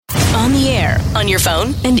On the air, on your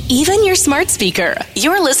phone, and even your smart speaker.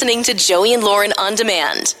 You're listening to Joey and Lauren On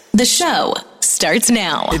Demand. The show starts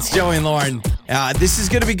now. It's Joey and Lauren. This is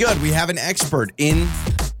going to be good. We have an expert in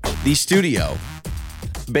the studio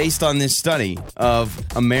based on this study of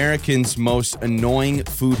Americans' most annoying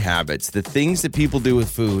food habits, the things that people do with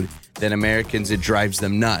food that Americans, it drives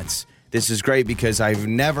them nuts. This is great because I've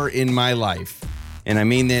never in my life, and I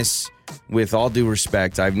mean this with all due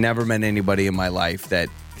respect, I've never met anybody in my life that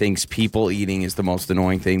thinks people eating is the most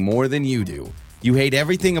annoying thing more than you do. You hate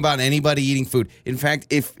everything about anybody eating food. In fact,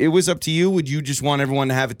 if it was up to you, would you just want everyone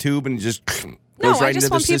to have a tube and just goes right into the system? No, I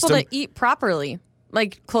just want people to eat properly.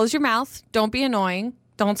 Like, close your mouth. Don't be annoying.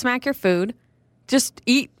 Don't smack your food. Just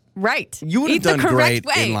eat right. You would have done great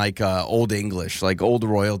in like old English, like old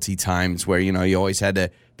royalty times where, you know, you always had to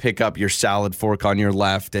pick up your salad fork on your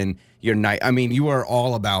left and your knife. I mean, you are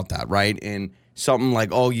all about that, right? And something like,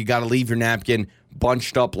 oh, you got to leave your napkin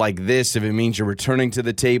bunched up like this if it means you're returning to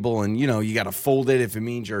the table, and, you know, you got to fold it if it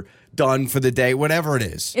means you're done for the day, whatever it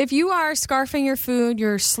is. If you are scarfing your food,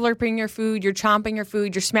 you're slurping your food, you're chomping your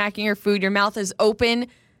food, you're smacking your food, your mouth is open,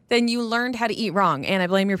 then you learned how to eat wrong, and I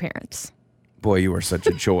blame your parents. Boy, you are such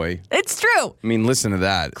a joy. It's true. I mean, listen to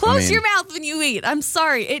that. Close your mouth when you eat. I'm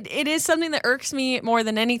sorry. It is something that irks me more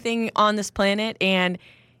than anything on this planet, and,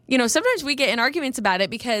 you know, sometimes we get in arguments about it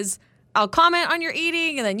because I'll comment on your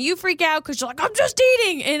eating, and then you freak out because you're like, I'm just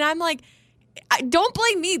eating. And I'm like, don't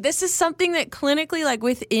blame me. This is something that clinically, like,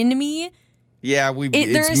 within me. Yeah,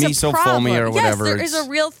 it's mesophobia or whatever. Yes, there is a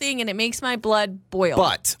real thing, and it makes my blood boil.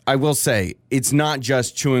 But I will say, it's not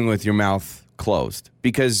just chewing with your mouth closed.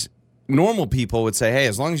 Because normal people would say, hey,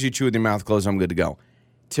 as long as you chew with your mouth closed, I'm good to go.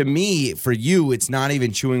 To me, for you, it's not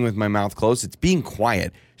even chewing with my mouth closed. It's being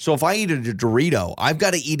quiet. So if I eat a Dorito, I've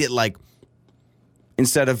got to eat it like,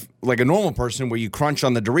 instead of like a normal person where you crunch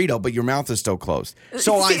on the Dorito, but your mouth is still closed.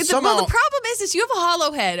 So the problem is you have a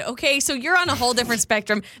hollow head, okay? So you're on a whole different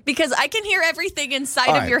spectrum because I can hear everything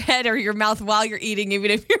inside of your head or your mouth while you're eating, even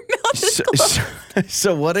if your mouth is closed.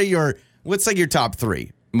 So what's like your top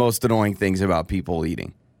 3 most annoying things about people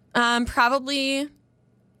eating? Probably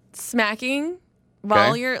smacking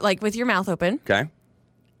while you're, like, with your mouth open. Okay.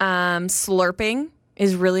 Slurping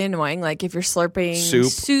is really annoying. Like, if you're slurping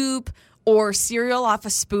soup or cereal off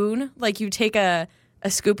a spoon, like you take a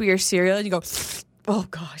scoop of your cereal and you go, oh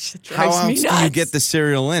gosh, it drives me nuts. How else do you get the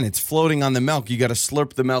cereal in? It's floating on the milk. You got to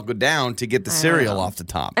slurp the milk down to get the cereal off the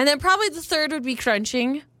top. And then probably the third would be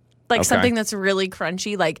crunching, like something that's really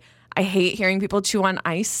crunchy. Like, I hate hearing people chew on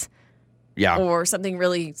ice. Yeah. Or something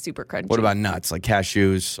really super crunchy. What about nuts, like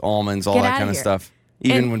cashews, almonds, all that kind of stuff?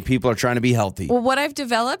 Even when people are trying to be healthy. Well, what I've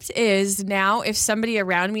developed is now if somebody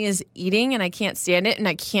around me is eating and I can't stand it and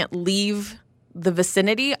I can't leave the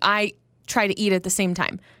vicinity, I try to eat at the same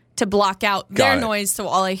time to block out their noise so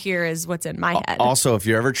all I hear is what's in my head. Also, if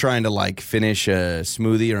you're ever trying to, like, finish a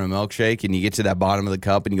smoothie or a milkshake and you get to that bottom of the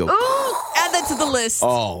cup and you go, add that to the list.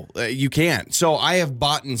 Oh, you can't. So I have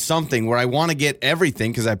bought in something where I want to get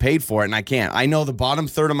everything because I paid for it and I can't. I know the bottom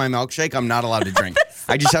third of my milkshake I'm not allowed to drink.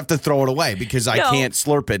 I just have to throw it away because I can't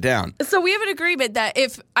slurp it down. So we have an agreement that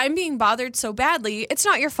if I'm being bothered so badly, it's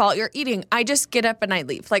not your fault. You're eating. I just get up and I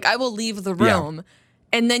leave. Like, I will leave the room. Yeah.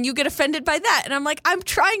 And then you get offended by that. And I'm like, I'm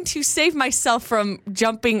trying to save myself from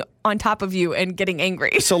jumping on top of you and getting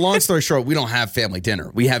angry. So long story short, we don't have family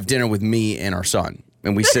dinner. We have dinner with me and our son.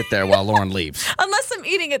 And we sit there while Lauren leaves. Unless I'm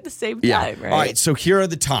eating at the same time, right? All right, so here are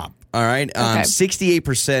the top. All right.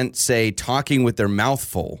 68% say talking with their mouth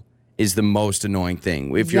full is the most annoying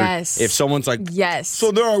thing. If someone's like,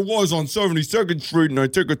 so there I was on 72nd Street and I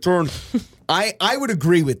took a turn. I would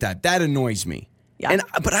agree with that. That annoys me. Yeah.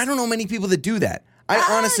 But I don't know many people that do that.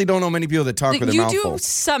 I honestly don't know many people that talk with their mouth full. You do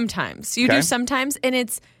sometimes. Do sometimes, and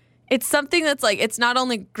it's something that's like, it's not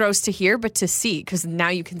only gross to hear, but to see, because now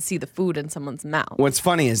you can see the food in someone's mouth. What's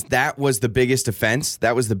funny is that was the biggest offense.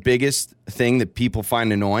 That was the biggest thing that people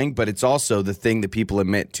find annoying, but it's also the thing that people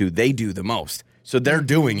admit to they do the most. So they're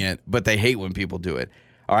doing it, but they hate when people do it.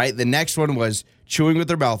 All right, the next one was chewing with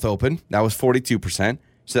their mouth open. That was 42%.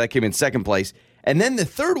 So that came in second place. And then the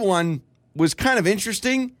third one was kind of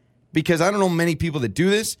interesting because I don't know many people that do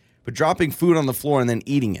this, but dropping food on the floor and then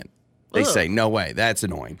eating it. They say, no way, that's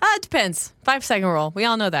annoying. It depends. 5-second rule. We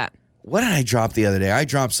all know that. What did I drop the other day? I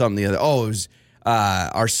dropped something the other day. Oh, it was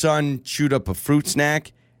our son chewed up a fruit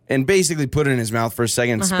snack and basically put it in his mouth for a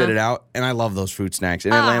second and spit it out. And I love those fruit snacks.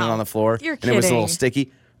 And it landed on the floor. You're and kidding. It was a little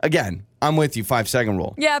sticky. Again, I'm with you, 5-second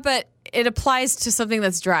rule. Yeah, but it applies to something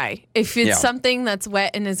that's dry. If it's something that's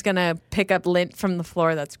wet and is going to pick up lint from the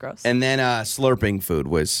floor, that's gross. And then slurping food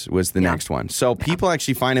was the next one. So people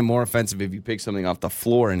actually find it more offensive if you pick something off the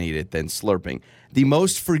floor and eat it than slurping. The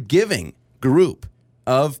most forgiving group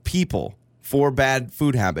of people for bad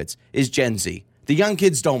food habits is Gen Z. The young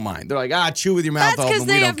kids don't mind. They're like, chew with your mouth open. That's because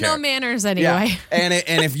they don't have care. no manners anyway. Yeah. And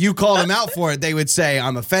if you call them out for it, they would say,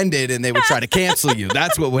 I'm offended, and they would try to cancel you.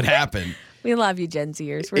 That's what would happen. We love you, Gen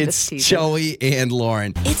Zers. We're It's just teasing. Joey and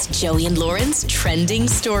Lauren. It's Joey and Lauren's Trending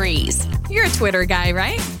Stories. You're a Twitter guy,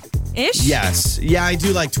 right? Ish? Yes. Yeah, I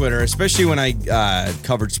do like Twitter, especially when I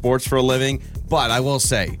covered sports for a living. But I will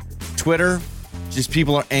say, Twitter, just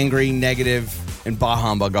people are angry, negative, and bah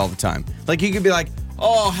humbug all the time. Like, you could be like,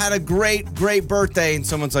 had a great birthday. And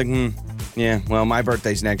someone's like, yeah, well, my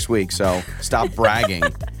birthday's next week, so stop bragging.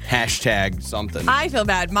 Hashtag something. I feel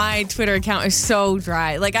bad. My Twitter account is so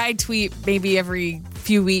dry. Like, I tweet maybe every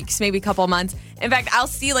few weeks, maybe a couple months. In fact, I'll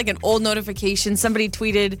see like an old notification. Somebody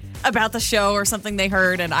tweeted about the show or something they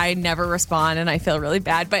heard, and I never respond, and I feel really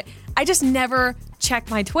bad. But I just never check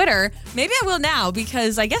my Twitter. Maybe I will now,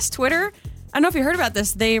 because I guess Twitter, I don't know if you heard about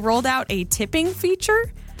this, they rolled out a tipping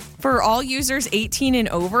feature for all users 18 and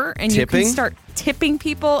over, and you can start tipping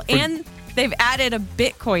people, and they've added a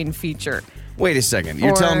Bitcoin feature. Wait a second.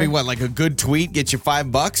 You're telling me what, like a good tweet gets you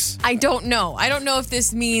 $5? I don't know. I don't know if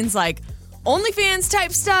this means like OnlyFans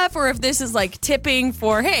type stuff, or if this is like tipping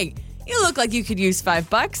for, hey, you look like you could use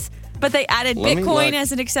 $5. But they added Bitcoin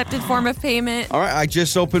as an accepted form of payment. All right, I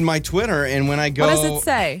just opened my Twitter, and when I go... What does it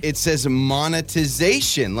say? It says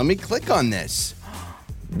monetization. Let me click on this.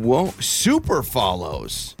 Whoa, super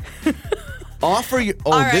follows. Offer you...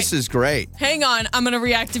 right. This is great. Hang on. I'm going to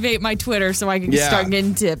reactivate my Twitter so I can start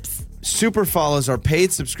getting tips. Super follows are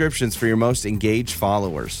paid subscriptions for your most engaged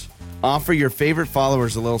followers. Offer your favorite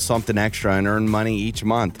followers a little something extra and earn money each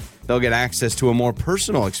month. They'll get access to a more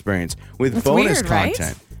personal experience with bonus content.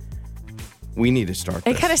 Right? We need to start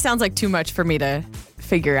this. It kind of sounds like too much for me to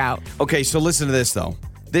figure out. Okay, so listen to this, though.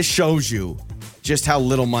 This shows you just how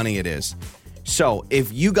little money it is. So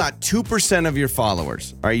if you got 2% of your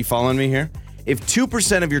followers, are you following me here? If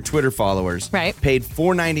 2% of your Twitter followers paid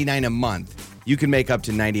 $4.99 a month, you can make up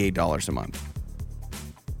to $98 a month.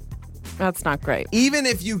 That's not great. Even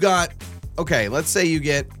if you got, let's say you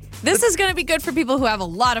get... This is going to be good for people who have a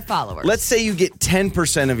lot of followers. Let's say you get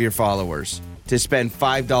 10% of your followers to spend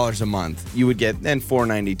 $5 a month. You would get then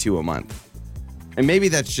 $4.92 a month. And maybe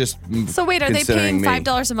that's just So wait, are they paying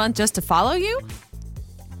 $5 a month just to follow you?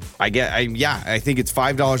 I think it's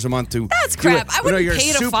 $5 a month to... That's crap. I wouldn't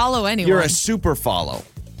pay to follow anyone. You're a super follow.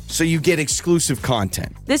 So you get exclusive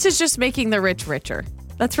content. This is just making the rich richer.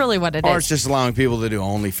 That's really what it is. Or it's just allowing people to do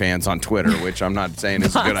OnlyFans on Twitter, which I'm not saying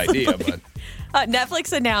is a good idea, but...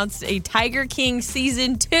 Netflix announced a Tiger King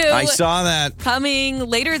Season 2. I saw that. Coming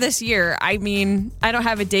later this year. I mean, I don't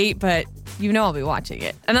have a date, but you know I'll be watching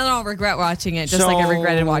it. And then I'll regret watching it, just like I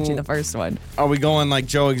regretted watching the first one. Are we going like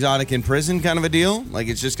Joe Exotic in prison kind of a deal? Like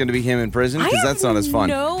it's just going to be him in prison? Because that's not as fun.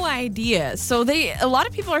 No idea. So a lot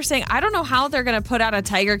of people are saying, I don't know how they're going to put out a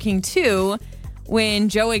Tiger King 2 when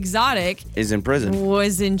Joe Exotic is in prison,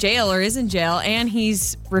 was in jail or is in jail, and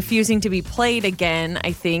he's refusing to be played again,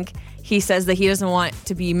 I think. He says that he doesn't want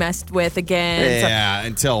to be messed with again. Yeah,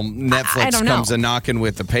 until Netflix comes a-knocking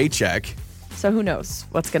with the paycheck. So who knows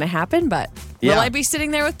what's going to happen, but will I be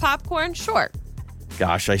sitting there with popcorn? Sure.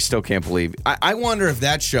 Gosh, I still can't believe. I wonder if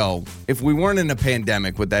that show, if we weren't in a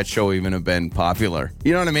pandemic, would that show even have been popular?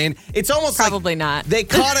 You know what I mean? It's almost probably not. They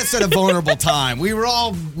caught us at a vulnerable time. We were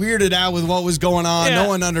all weirded out with what was going on. Yeah. No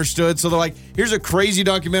one understood. So they're like, here's a crazy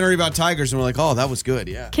documentary about tigers. And we're like, oh, that was good.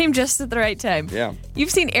 Yeah. Came just at the right time. Yeah.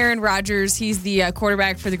 You've seen Aaron Rodgers. He's the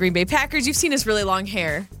quarterback for the Green Bay Packers. You've seen his really long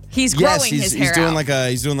hair. He's growing his hair out.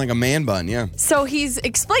 He's doing like a man bun, yeah. So he's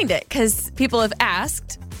explained it because people have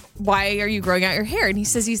asked, why are you growing out your hair? And he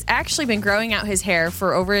says he's actually been growing out his hair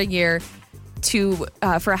for over a year for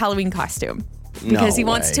a Halloween costume. Because he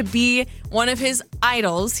wants to be one of his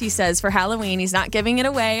idols, he says, for Halloween. He's not giving it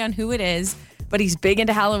away on who it is, but he's big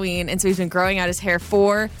into Halloween, and so he's been growing out his hair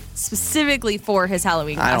specifically for his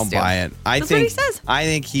Halloween costume. I don't buy it. That's what he says. I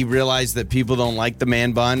think he realized that people don't like the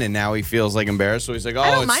man bun, and now he feels like embarrassed, so he's like,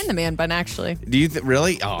 I don't mind the man bun, actually. Do you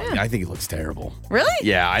really? Oh, yeah. I think he looks terrible. Really?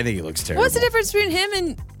 Yeah, I think he looks terrible. What's the difference between him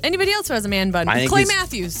and anybody else who has a man bun? Clay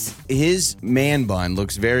Matthews. His man bun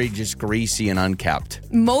looks very just greasy and unkept.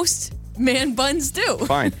 Most man buns do.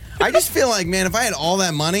 Fine. I just feel like, man, if I had all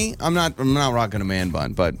that money, I'm not rocking a man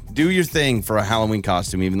bun. But do your thing for a Halloween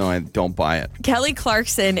costume, even though I don't buy it. Kelly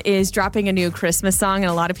Clarkson is dropping a new Christmas song,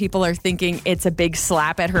 and a lot of people are thinking it's a big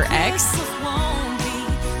slap at her ex.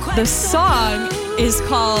 The song is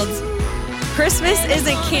called Christmas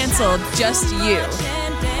Isn't Canceled, Just You.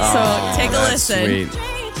 So take a listen. Sweet.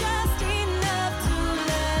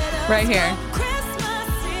 Right here.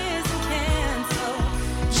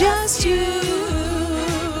 Just you.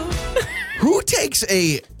 Who takes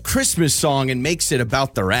a Christmas song and makes it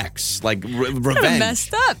about their ex? Like revenge.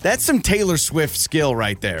 Messed up. That's some Taylor Swift skill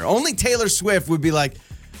right there. Only Taylor Swift would be like,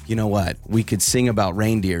 you know what? We could sing about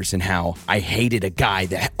reindeers and how I hated a guy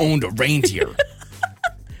that owned a reindeer.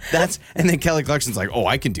 And then Kelly Clarkson's like, oh,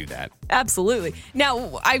 I can do that. Absolutely.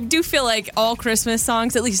 Now, I do feel like all Christmas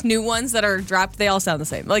songs, at least new ones that are dropped, they all sound the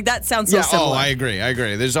same. Like, that sounds so similar. Oh, I agree.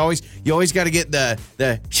 There's always, you always got to get the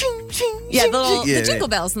ching, ching, yeah, ching, the jingle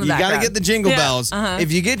bells in the background. You got to get the jingle bells. Uh-huh.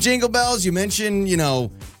 If you get jingle bells, you mention,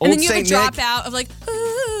 old and then you Saint have a Nick. drop out of like,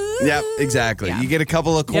 Yep, exactly. Yeah. You get a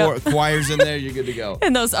couple of choirs in there, you're good to go.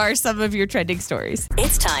 and those are some of your trending stories.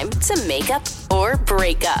 It's time to make up or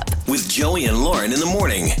break up. With Joey and Lauren in the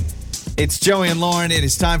morning. It's Joey and Lauren. It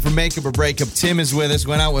is time for Makeup or Breakup. Tim is with us,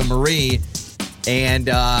 went out with Marie, and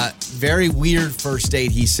very weird first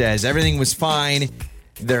date, he says. Everything was fine.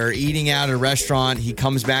 They're eating out at a restaurant. He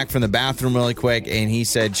comes back from the bathroom really quick, and he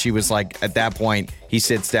said she was like, at that point, he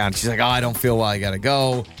sits down. She's like, oh, I don't feel well. I got to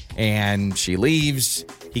go. And she leaves.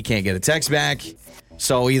 He can't get a text back.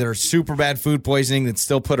 So either super bad food poisoning that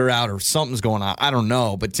still put her out or something's going on. I don't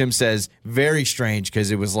know. But Tim says very strange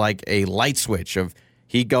because it was like a light switch of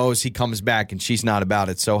he goes, he comes back, and she's not about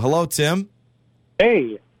it. So hello, Tim.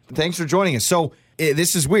 Hey. Thanks for joining us. So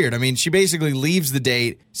this is weird. I mean, she basically leaves the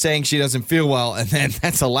date saying she doesn't feel well, and then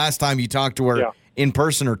that's the last time you talk to her in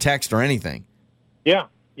person or text or anything. Yeah.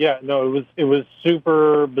 No, it was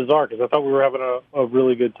super bizarre because I thought we were having a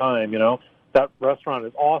really good time. That restaurant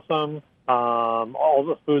is awesome. All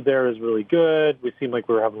the food there is really good. We seemed like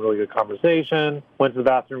we were having a really good conversation. Went to the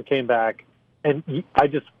bathroom, came back, and I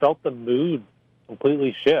just felt the mood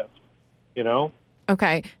completely shift.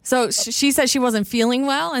 Okay. So she said she wasn't feeling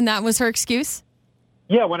well, and that was her excuse?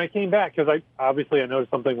 Yeah, when I came back, because I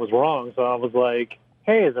noticed something was wrong, so I was like,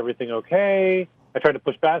 hey, is everything okay? I tried to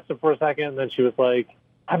push past it for a second, and then she was like,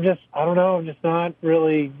 I don't know, I'm just not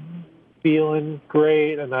really feeling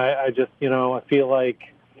great, and I just, I feel like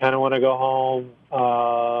I kind of want to go home,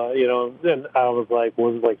 and I was like,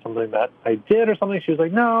 was it like something that I did or something? She was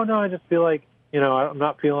like, no, I just feel like, I'm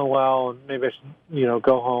not feeling well, and maybe I should,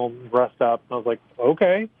 go home, rest up. And I was like,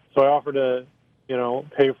 okay. So I offered to,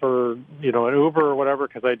 pay for, an Uber or whatever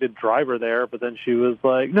because I did drive her there. But then she was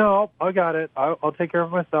like, no, I got it. I'll take care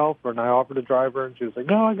of myself. And I offered to drive her, and she was like,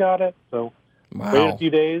 no, I got it. So waited a few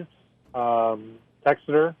days,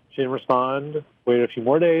 texted her. She didn't respond. Waited a few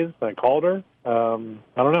more days. Then I called her. I don't know.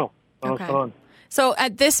 I don't know what's going on. So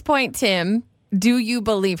at this point, Tim, do you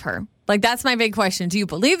believe her? Like, that's my big question. Do you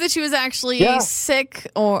believe that she was actually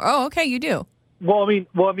sick or, okay, you do. Well,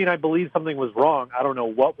 I mean, I believe something was wrong. I don't know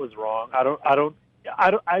what was wrong.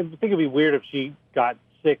 I think it'd be weird if she got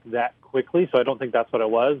sick that quickly. So I don't think that's what it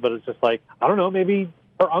was, but it's just like, I don't know, maybe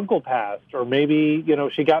her uncle passed, or maybe,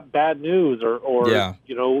 she got bad news or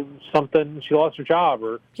something, she lost her job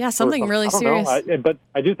or something really serious. But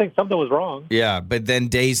I do think something was wrong. Yeah, but then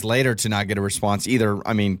days later to not get a response either,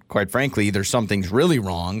 I mean, quite frankly, either something's really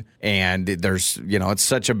wrong and there's, it's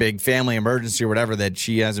such a big family emergency or whatever that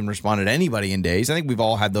she hasn't responded to anybody in days. I think we've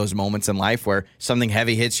all had those moments in life where something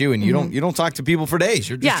heavy hits you and you don't talk to people for days.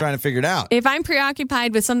 You're just trying to figure it out. If I'm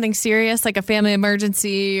preoccupied with something serious like a family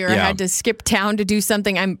emergency or I had to skip town to do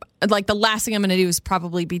something, I'm like, the last thing I'm going to do is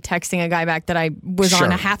probably be texting a guy back that I was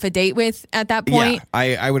on a half a date with at that point.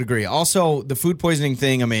 Yeah, I would agree. Also, the food poisoning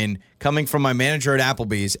thing, I mean, coming from my manager at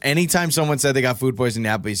Applebee's, anytime someone said they got food poisoning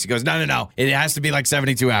at Applebee's, he goes, no. It has to be like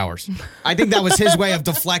 72 hours. I think that was his way of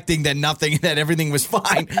deflecting that everything was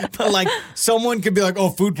fine. But like, someone could be like, oh,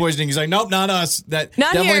 food poisoning. He's like, nope, not us.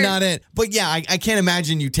 Definitely not it. But yeah, I can't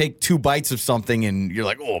imagine you take 2 bites of something and you're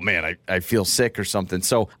like, oh man, I feel sick or something.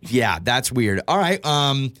 So yeah, that's weird. All right.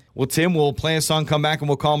 Well, Tim, we'll play a song, come back, and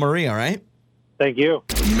we'll call Marie, all right? Thank you.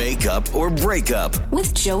 Makeup or breakup.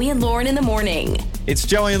 With Joey and Lauren in the morning. It's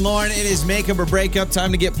Joey and Lauren. It is Makeup or Breakup.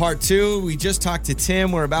 Time to get part 2. We just talked to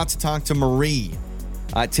Tim. We're about to talk to Marie.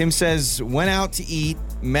 Tim says, went out to eat,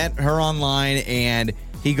 met her online, and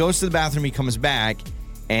he goes to the bathroom. He comes back,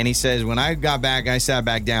 and he says, when I got back, I sat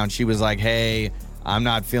back down. She was like, hey, I'm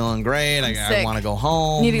not feeling great. I want to go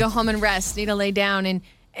home. Need to go home and rest. Need to lay down. And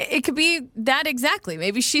it could be that exactly.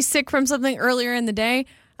 Maybe she's sick from something earlier in the day.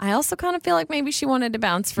 I also kind of feel like maybe she wanted to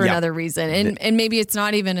bounce for another reason. And maybe it's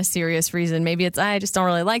not even a serious reason. Maybe it's, I just don't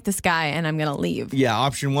really like this guy and I'm going to leave. Yeah,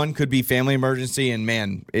 option 1 could be family emergency. And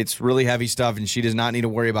man, it's really heavy stuff and she does not need to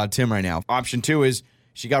worry about Tim right now. Option 2 is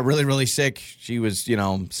she got really, really sick. She was,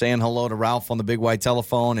 saying hello to Ralph on the big white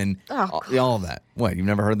telephone and all of that. What, you've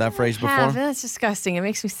never heard that phrase before? That's disgusting. It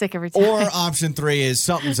makes me sick every time. Or option 3 is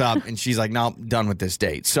something's up, and she's like, no, done with this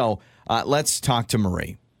date. So let's talk to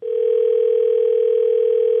Marie.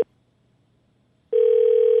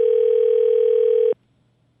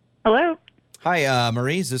 Hello? Hi,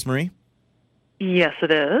 Marie. Is this Marie? Yes,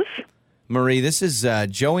 it is. Marie, this is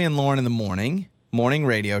Joey and Lauren in the morning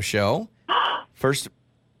radio show. First.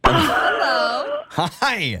 Hello.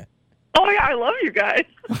 Hi. Oh, yeah, I love you guys.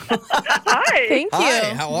 Hi. Thank you.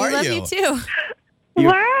 Hi, how are we love you? you too.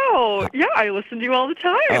 Wow. Yeah, I listen to you all the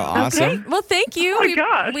time. Oh, awesome. Okay. Well, thank you. Oh, my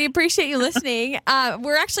gosh. We appreciate you listening.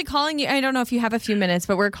 We're actually calling you. I don't know if you have a few minutes,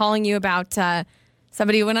 but we're calling you about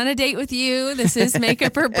somebody who went on a date with you. This is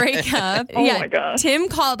makeup or breakup. Oh, my gosh. Tim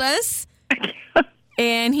called us,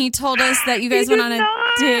 and he told us that you guys went on a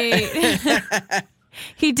date.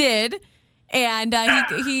 He did. And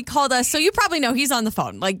he called us. So you probably know he's on the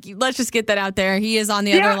phone. Like, let's just get that out there. He is on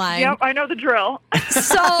the other line. Yep, I know the drill. So,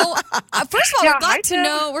 first of all, Yeah,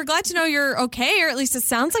 we're glad to know you're okay, or at least it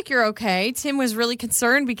sounds like you're okay. Tim was really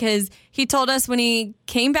concerned because he told us when he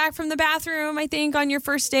came back from the bathroom, I think, on your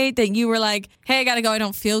first date, that you were like, hey, I got to go. I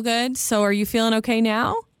don't feel good. So are you feeling okay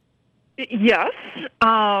now? Yes.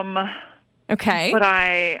 Okay. But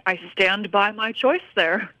I stand by my choice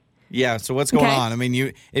there. Yeah, so what's going Okay. on? I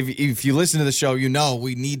mean, if you listen to the show,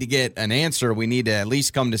 we need to get an answer. We need to at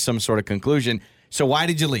least come to some sort of conclusion. So why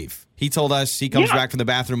did you leave? He told us he comes back from the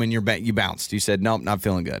bathroom and you bounced. You said, nope, not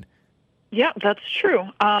feeling good. Yeah, that's true.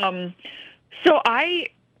 So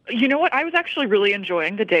you know what? I was actually really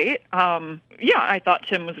enjoying the date. I thought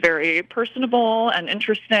Tim was very personable and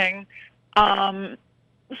interesting. So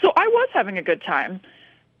I was having a good time.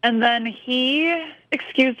 And then he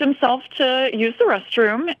excused himself to use the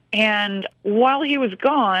restroom. And while he was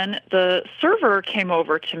gone, the server came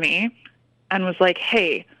over to me and was like,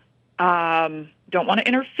 hey, don't want to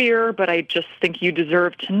interfere, but I just think you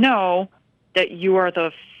deserve to know that you are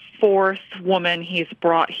the 4th woman he's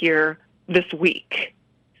brought here this week.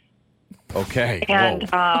 Okay. And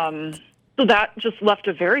so that just left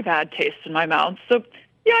a very bad taste in my mouth. So,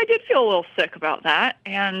 yeah, I did feel a little sick about that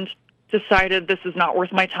and decided this is not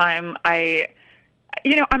worth my time. I'm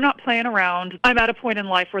not playing around. I'm at a point in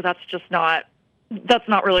life where that's not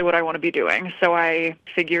really what I want to be doing. So I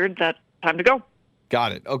figured that time to go.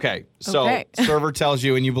 Got it. Okay. So server tells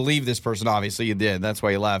you, and you believe this person, obviously you did. That's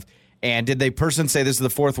why you left. And did the person say this is the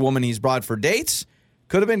 4th woman he's brought for dates?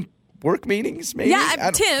 Could have been work meetings, maybe?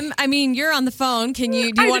 Yeah, Tim, I mean, you're on the phone. Do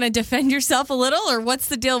you want to defend yourself a little, or what's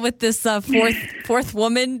the deal with this fourth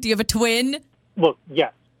woman? Do you have a twin? Look,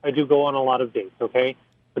 yes, I do go on a lot of dates, okay?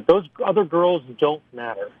 But those other girls don't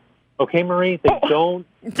matter. Okay, Marie? They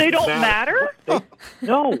don't matter?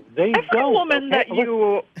 No, they Every don't. woman okay? that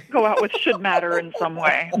you go out with should matter in some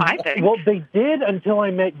way, I think. Well, they did until I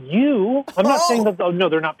met you. I'm not saying that, no,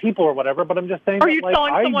 they're not people or whatever, but I'm just saying Are that, you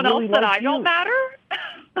telling someone really else that like I don't you. matter?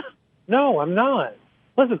 No, I'm not.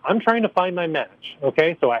 Listen, I'm trying to find my match,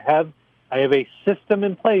 okay? So I have a system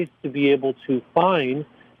in place to be able to find,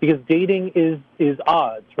 because dating is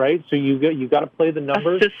odds, right? So you got to play the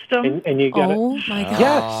numbers. A system? And you got to. Oh, my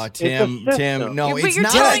God. Yes, Tim, no, But it's you're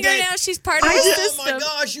not. telling her now she's part of the system. Oh, my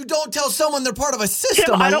gosh, you don't tell someone they're part of a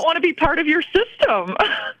system. Tim, I don't want to be part of your system.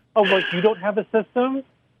 Oh, like you don't have a system?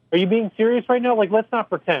 Are you being serious right now? Like, let's not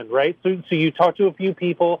pretend, right? So you talk to a few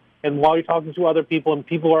people, and while you're talking to other people, and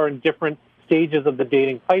people are in different stages of the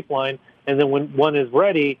dating pipeline, and then when one is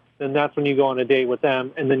ready, then that's when you go on a date with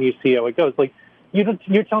them, and then you see how it goes. Like,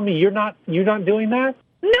 you're telling me you're not doing that?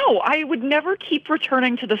 No, I would never keep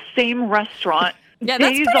returning to the same restaurant. Yeah,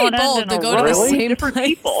 that's days pretty on end bold in to a go to the row with same different place.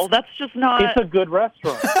 people. That's just not. It's a good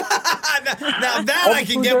restaurant. Now that I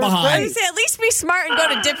can get I behind. say at least be smart and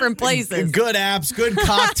go to different places. Good apps, good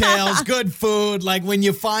cocktails, good food. Like when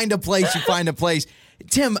you find a place, you find a place.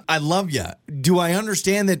 Tim, I love you. Do I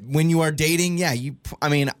understand that when you are dating? Yeah,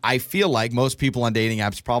 I feel like most people on dating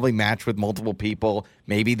apps probably match with multiple people.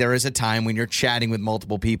 Maybe there is a time when you're chatting with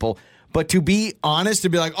multiple people. But to be honest, to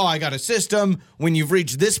be like, oh, I got a system. When you've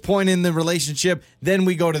reached this point in the relationship, then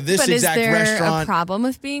we go to this exact But is there restaurant. a problem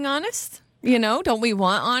with being honest? Don't we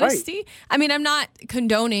want honesty? Right. I mean, I'm not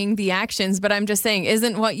condoning the actions, but I'm just saying,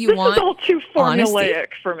 isn't what you This want is all too formulaic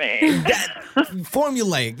honesty? for me.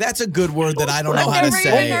 Formulaic. That's a good word that I don't know I've how to never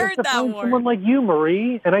say. even heard To that find word. someone like you,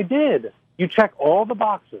 Marie, and I did. You check all the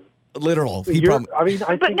boxes. Literal. I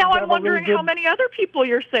But think now you I'm have a wondering really how many other people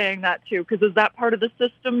you're saying that to, because is that part of the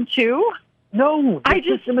system too? No, the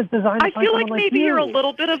system is designed to I find feel like someone maybe you. you're a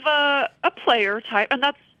little bit of a player type, and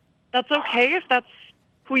that's okay if that's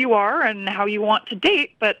who you are and how you want to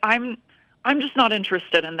date. But I'm I'm just not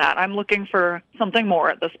interested in that. I'm looking for something more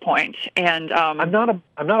at this point. And I'm not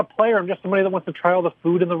a player. I'm just somebody that wants to try all the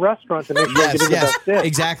food in the restaurant to make sure you're getting the best dish.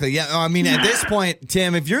 Exactly. Yeah. I mean, at this point,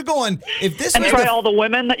 Tim, if this and was try all the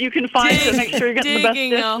women that you can find to make sure you're getting the best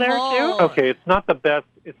Digging dish a there hole. too. Okay, it's not the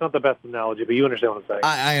best analogy, but you understand what I'm saying.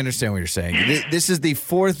 I understand what you're saying. This is the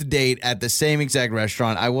fourth date at the same exact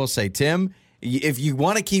restaurant. I will say, Tim, if you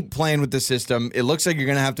want to keep playing with the system, it looks like you're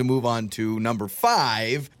going to have to move on to number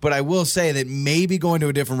 5. But I will say that maybe going to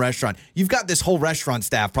a different restaurant. You've got this whole restaurant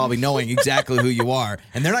staff probably knowing exactly who you are,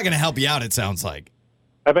 and they're not going to help you out, it sounds like.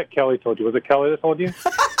 I bet Kelly told you. Was it Kelly that told you?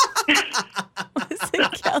 Was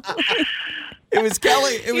it Kelly? It was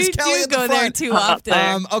Kelly. It was You Kelly do at the go there front. too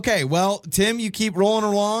often. Okay, well, Tim, you keep rolling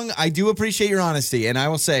along. I do appreciate your honesty, and I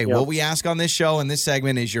will say what we ask on this show and this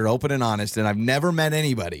segment is you're open and honest, and I've never met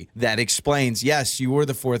anybody that explains, yes, you were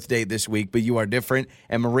the fourth date this week, but you are different.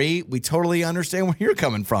 And Marie, we totally understand where you're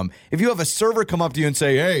coming from. If you have a server come up to you and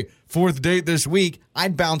say, hey, fourth date this week,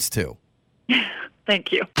 I'd bounce too.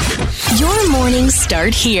 Thank you. Your mornings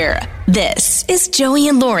start here. This is Joey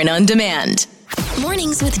and Lauren on Demand.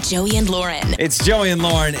 Mornings with Joey and Lauren. It's Joey and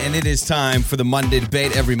Lauren, and it is time for the Monday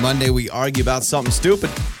debate. Every Monday, we argue about something stupid.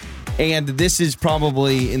 And this is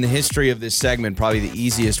probably, in the history of this segment, probably the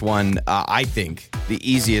easiest one, I think, the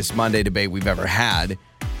easiest Monday debate we've ever had.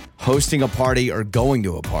 Hosting a party or going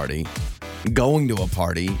to a party. Going to a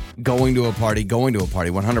party, going to a party, going to a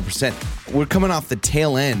party, 100%. We're coming off the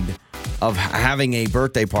tail end of having a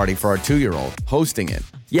birthday party for our 2-year-old, hosting it.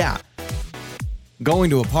 Yeah.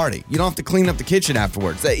 Going to a party. You don't have to clean up the kitchen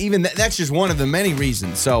afterwards. That's just one of the many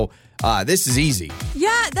reasons. So this is easy.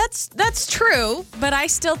 Yeah, that's true, but I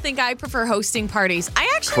still think I prefer hosting parties.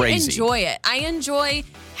 I actually enjoy it. I enjoy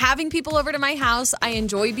having people over to my house. I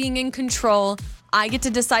enjoy being in control. I get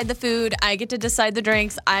to decide the food. I get to decide the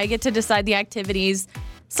drinks. I get to decide the activities.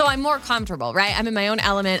 So I'm more comfortable, right? I'm in my own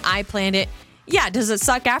element. I planned it. Yeah, does it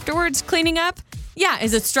suck afterwards cleaning up? Yeah,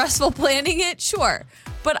 is it stressful planning it? Sure.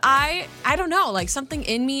 But I don't know, like something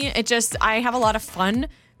in me, I have a lot of fun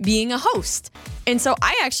being a host. And so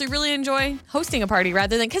I actually really enjoy hosting a party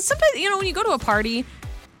rather than, because sometimes, when you go to a party,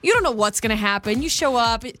 you don't know what's going to happen. You show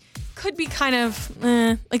up, it could be kind of,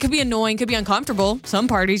 it could be annoying, could be uncomfortable. Some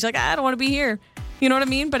parties, like, I don't want to be here. You know what I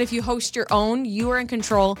mean? But if you host your own, you are in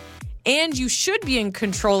control, and you should be in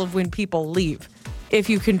control of when people leave if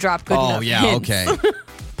you can drop good enough hints. Okay.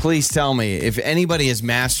 Please tell me, if anybody has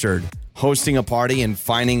mastered hosting a party and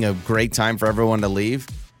finding a great time for everyone to leave,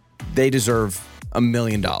 they deserve $1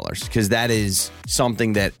 million, because that is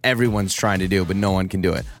something that everyone's trying to do, but no one can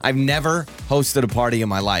do it. I've never hosted a party in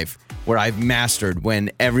my life where I've mastered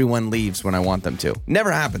when everyone leaves when I want them to.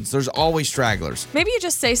 Never happens. There's always stragglers. Maybe you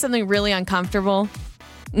just say something really uncomfortable,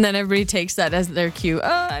 and then everybody takes that as their cue. Oh,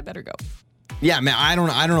 I better go. Yeah, man, I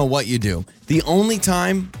don't know what you do. The only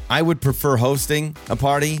time I would prefer hosting a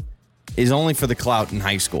party is only for the clout in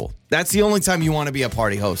high school. That's the only time you want to be a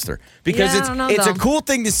party hoster, because it's a cool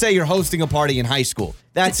thing to say you're hosting a party in high school.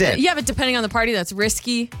 That's it. Yeah, but depending on the party, that's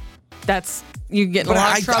risky. You get in a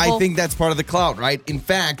lot of trouble. I think that's part of the clout, right? In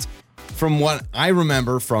fact, from what I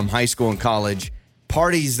remember from high school and college,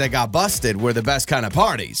 parties that got busted were the best kind of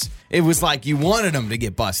parties. It was like you wanted them to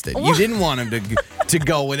get busted. You didn't want them to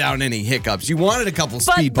go without any hiccups. You wanted a couple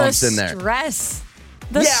speed bumps in there. Stress.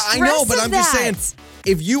 I know, but I'm just saying,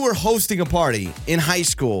 if you were hosting a party in high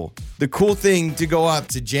school, the cool thing to go up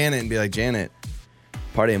to Janet and be like, Janet,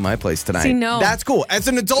 party at my place tonight. See, no. That's cool. As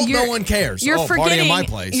an adult, no one cares. Party at my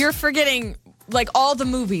place. You're forgetting like all the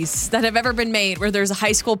movies that have ever been made where there's a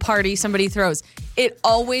high school party somebody throws. It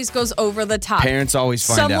always goes over the top. Parents always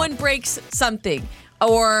find out. Someone breaks something.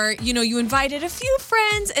 Or, you invited a few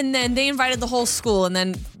friends and then they invited the whole school. And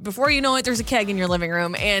then before you know it, there's a keg in your living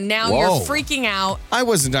room. And now you're freaking out. I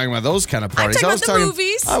wasn't talking about those kind of parties. I was talking about the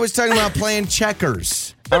movies. I was talking about playing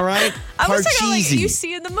checkers. All right? I was talking about like you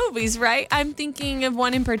see in the movies, right? I'm thinking of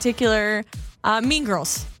one in particular, Mean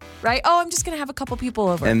Girls. Right? Oh, I'm just going to have a couple people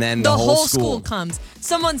over. And then the whole school comes.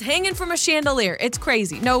 Someone's hanging from a chandelier. It's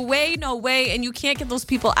crazy. No way. And you can't get those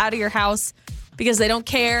people out of your house because they don't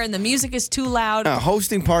care and the music is too loud.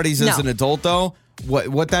 Hosting parties as an adult, though,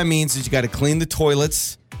 what that means is you got to clean the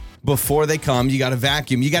toilets before they come. You got to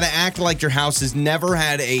vacuum. You got to act like your house has never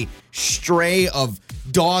had a stray of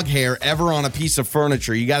dog hair ever on a piece of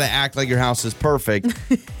furniture. You got to act like your house is perfect.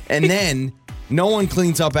 And then no one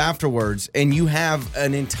cleans up afterwards, and you have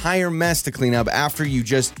an entire mess to clean up after you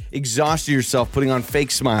just exhausted yourself putting on fake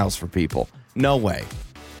smiles for people. No way.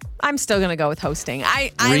 I'm still going to go with hosting.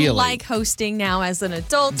 I like hosting now as an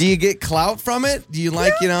adult. Do you get clout from it? Do you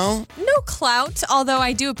like, No clout, although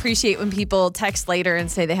I do appreciate when people text later and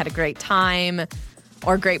say they had a great time.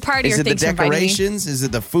 or a great party Is or it the thanks for inviting me. decorations? Is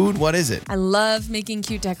it the food? What is it? I love making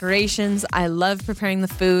cute decorations. I love preparing the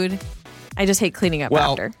food. I just hate cleaning up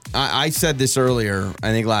after. I said this earlier,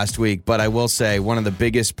 I think last week, but I will say one of the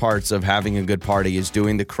biggest parts of having a good party is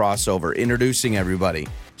doing the crossover, introducing everybody.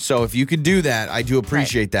 So if you could do that, I do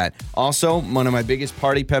appreciate that. Also, one of my biggest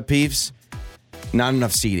party pet peeves, not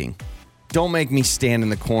enough seating. Don't make me stand in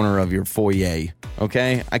the corner of your foyer,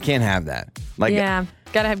 okay? I can't have that. Yeah,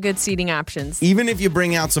 got to have good seating options. Even if you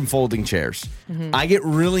bring out some folding chairs, I get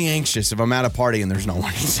really anxious if I'm at a party and there's no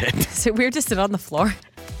one to sit. Is it weird to sit on the floor?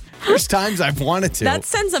 There's times I've wanted to. That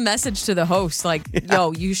sends a message to the host like,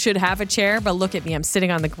 yo, you should have a chair, but look at me. I'm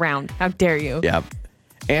sitting on the ground. How dare you? Yeah.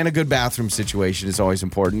 And a good bathroom situation is always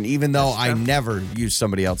important. Even though I never use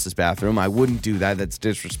somebody else's bathroom, I wouldn't do that. That's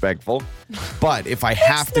disrespectful. But if I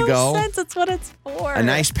have to go, sense. That's what it's for. a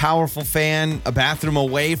nice, powerful fan, a bathroom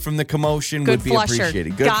away from the commotion Good would be flusher.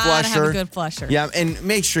 appreciated. Good Gotta flusher. have a good flusher. Yeah, and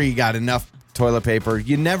make sure you got enough toilet paper.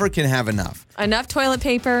 You never can have enough. Enough toilet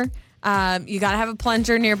paper. You got to have a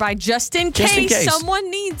plunger nearby just in case someone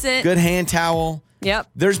needs it. Good hand towel. Yep.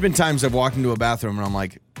 There's been times I've walked into a bathroom and I'm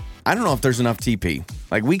like, I don't know if there's enough TP.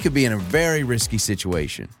 Like, we could be in a very risky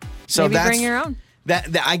situation. So Maybe bring your own.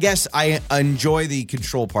 That I guess I enjoy the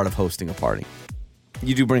control part of hosting a party.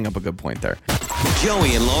 You do bring up a good point there.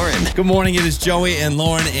 Joey and Lauren. Good morning. It is Joey and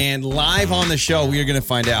Lauren, and live on the show, we are going to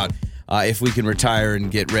find out if we can retire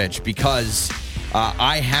and get rich, because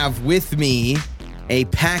I have with me a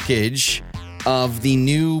package of the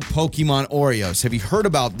new Pokemon Oreos. Have you heard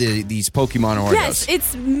about these Pokemon Oreos? Yes,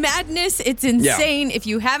 it's madness. It's insane. If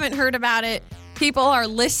you haven't heard about it, people are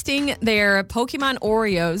listing their Pokemon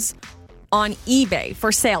Oreos on eBay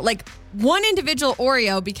for sale. Like one individual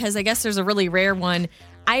Oreo, because I guess there's a really rare one.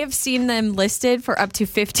 I have seen them listed for up to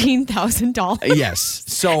 $15,000. Yes.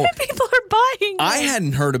 So people are buying them. I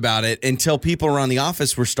hadn't heard about it until people around the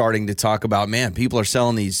office were starting to talk about, man, people are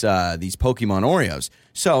selling these Pokemon Oreos.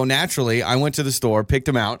 So naturally, I went to the store, picked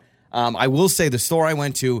them out. I will say the store I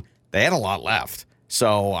went to, they had a lot left.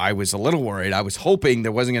 So I was a little worried. I was hoping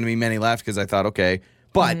there wasn't going to be many left because I thought, okay,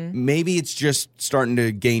 but maybe it's just starting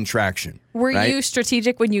to gain traction. Were right? you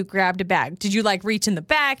strategic when you grabbed a bag? Did you like reach in the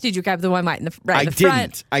back? Did you grab the one right in the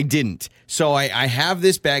front? I didn't. So I have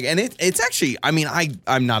this bag, and it's actually, I mean,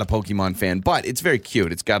 I'm not a Pokemon fan, but it's very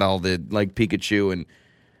cute. It's got all the, like, Pikachu and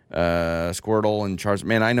Squirtle and Charizard.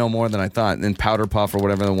 Man, I know more than I thought. And then Powder Puff or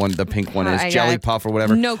whatever the pink one is. Jelly Puff or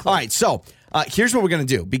whatever. No clue. All right, so here's what we're going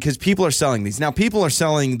to do, because people are selling these. Now, people are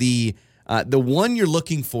selling the one you're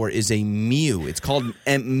looking for is a Mew. It's called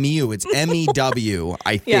Mew. It's MEW,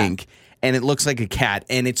 I think. Yeah. And it looks like a cat.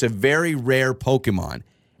 And it's a very rare Pokemon.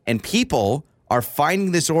 And people are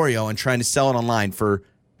finding this Oreo and trying to sell it online for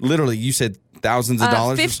literally, you said thousands of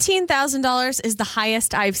dollars? $15,000 is the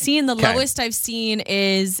highest I've seen. The lowest I've seen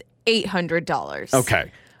is $800.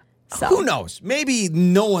 Okay. So. Who knows? Maybe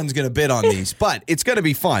no one's going to bid on these, but it's going to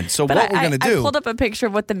be fun. So what we're going to do... I pulled up a picture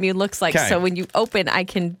of what the Mew looks like, so when you open, I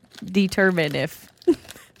can determine if we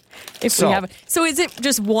have it. So is it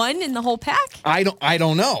just one in the whole pack? I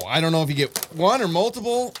don't know. I don't know if you get one or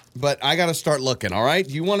multiple, but I got to start looking, all right?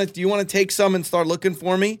 Do you want to take some and start looking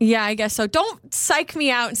for me? Yeah, I guess so. Don't psych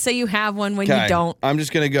me out and say you have one when you don't. I'm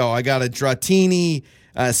just going to go. I got a Dratini...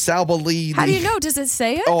 Salbalili. How do you know? Does it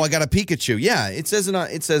say it? Oh, I got a Pikachu. Yeah, it says it on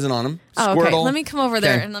him. Oh, Squirtle. okay. Let me come over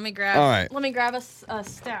there and let me grab. All right. Let me grab a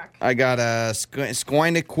stack. I got a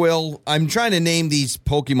Squinaquill. I'm trying to name these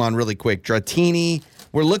Pokemon really quick. Dratini.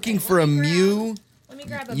 We're looking for a Mew. Let me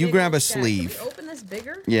grab a. You grab a stack. sleeve. Can we open this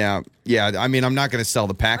bigger? Yeah. I mean, I'm not going to sell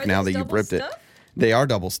the pack now that you've ripped it. They are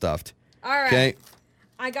double stuffed. All right. Okay.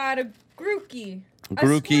 I got a Grookey.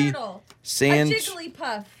 Grookey. A Squirtle. Sand. A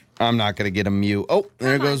Jigglypuff. I'm not going to get a Mew. Oh,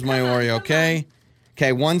 there goes my Oreo. Okay.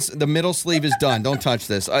 Okay, once the middle sleeve is done, don't touch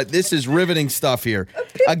this. This is riveting stuff here.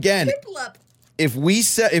 Again, if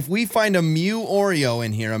we find a Mew Oreo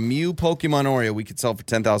in here, a Mew Pokemon Oreo, we could sell for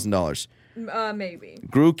 $10,000. Maybe.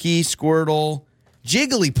 Grookey, Squirtle,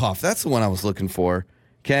 Jigglypuff. That's the one I was looking for.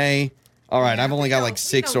 Okay. All right, I've only got like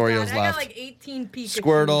 6 Oreos left. I got like 18 Pikachu.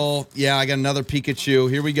 Squirtle. Yeah, I got another Pikachu.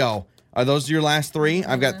 Here we go. Are those your last 3?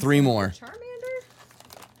 I've got 3 more.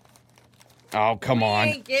 Oh, come on.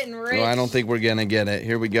 We ain't getting rich. Well, I don't think we're going to get it.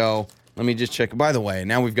 Here we go. Let me just check. By the way,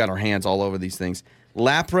 now we've got our hands all over these things.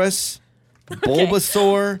 Lapras,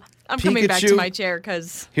 Bulbasaur, I'm Pikachu. coming back to my chair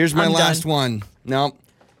because here's my last done. one. Nope.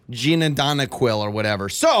 Quill or whatever.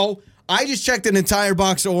 So, I just checked an entire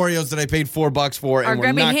box of Oreos that I paid $4 for, and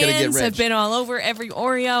we're not going to get hands rich. Have been all over every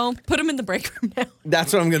Oreo. Put them in the break room now.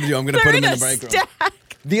 That's what I'm going to do. I'm going to put them in the break room.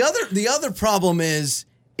 The other problem is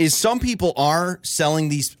some people are selling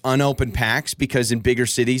these unopened packs because in bigger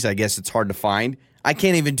cities, I guess it's hard to find. I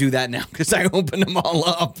can't even do that now because I opened them all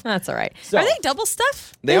up. That's all right. So- are they double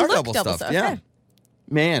stuff? They are look double stuffed. stuff. Yeah. Okay.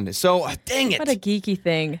 Man, so dang it. What a geeky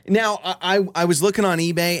thing. Now, I was looking on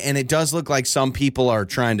eBay, and it does look like some people are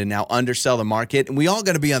trying to now undersell the market, and we all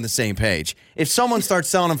got to be on the same page. If someone starts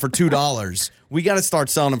selling them for $2, we got to start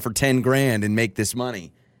selling them for $10,000 and make this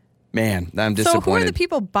money. Man, I'm disappointed. So who are the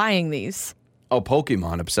people buying these? Oh,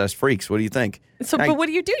 Pokemon obsessed freaks. What do you think? So, but what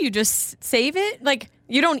do? You just save it? Like,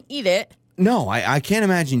 you don't eat it. No, I can't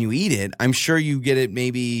imagine you eat it. I'm sure you get it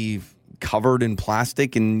maybe covered in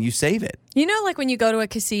plastic and you save it. You know, like when you go to a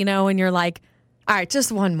casino and you're like, all right,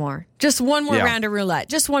 just one more round of roulette,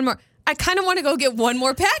 just one more. I kind of want to go get one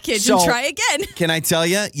more package and try again. Can I tell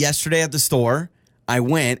you, yesterday at the store, I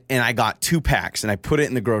went and I got 2 packs and I put it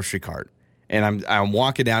in the grocery cart. And I'm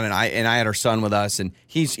walking down and I had our son with us and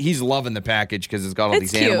he's loving the package because it's got all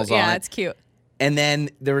these animals on it. Yeah, it's cute. And then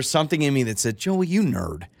there was something in me that said, Joey, you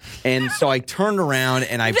nerd. And so I turned around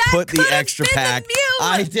and I put the extra pack.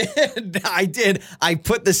 I did. I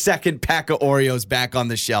put the second pack of Oreos back on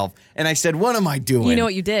the shelf. And I said, what am I doing? You know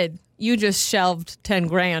what you did? You just shelved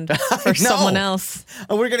 $10,000 for someone else.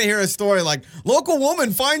 And we're going to hear a story like, local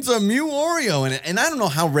woman finds a new Oreo. And I don't know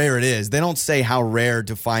how rare it is. They don't say how rare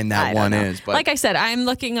to find that one is. But like I said, I'm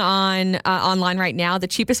looking on online right now. The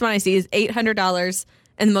cheapest one I see is $800.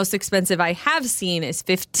 And the most expensive I have seen is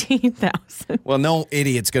 $15,000. Well, no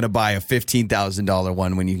idiot's going to buy a $15,000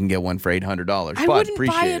 one when you can get one for $800. I wouldn't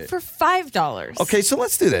buy it for $5. Okay, so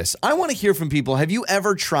let's do this. I want to hear from people. Have you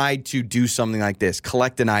ever tried to do something like this?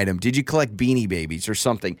 Collect an item. Did you collect Beanie Babies or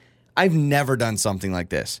something? I've never done something like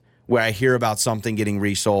this where I hear about something getting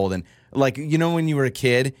resold and like, you know, when you were a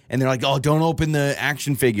kid and they're like, oh, don't open the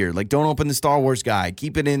action figure. Like, don't open the Star Wars guy.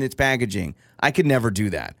 Keep it in its packaging. I could never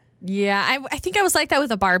do that. Yeah, I think I was like that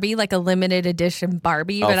with a Barbie, like a limited edition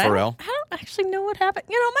Barbie. Oh, but for real? I don't actually know what happened.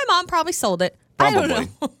 You know, my mom probably sold it. Probably. I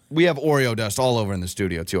don't know. We have Oreo dust all over in the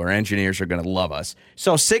studio, too. Our engineers are going to love us.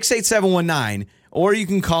 So 68719, or you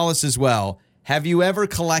can call us as well. Have you ever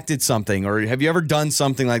collected something, or have you ever done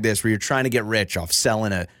something like this where you're trying to get rich off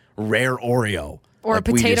selling a rare Oreo? Or like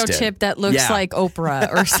a potato chip that looks like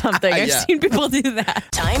Oprah or something. I've seen people do that.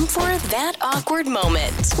 Time for That Awkward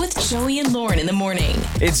Moment with Joey and Lauren in the morning.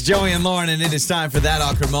 It's Joey and Lauren, and it is time for That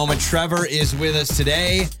Awkward Moment. Trevor is with us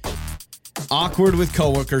today. Awkward with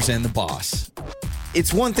coworkers and the boss.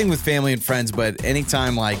 It's one thing with family and friends, but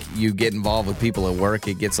anytime like you get involved with people at work,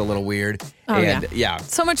 it gets a little weird. Oh, and yeah.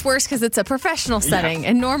 So much worse because it's a professional setting,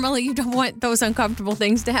 and normally you don't want those uncomfortable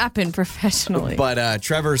things to happen professionally. But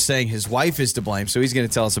Trevor is saying his wife is to blame, so he's going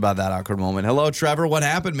to tell us about that awkward moment. Hello, Trevor. What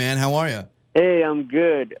happened, man? How are you? Hey, I'm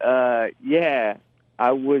good. Yeah,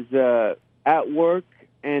 I was at work,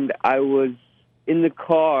 and I was in the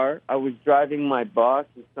car. I was driving my boss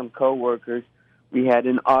and some coworkers. We had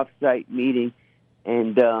an off-site meeting.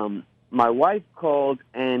 And my wife called,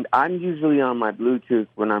 and I'm usually on my Bluetooth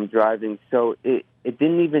when I'm driving, so it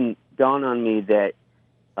didn't even dawn on me that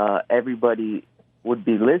everybody would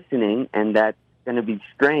be listening, and that's going to be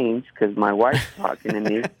strange because my wife's talking to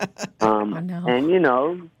me. No. And, you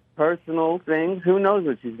know, personal things, who knows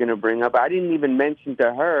what she's going to bring up. I didn't even mention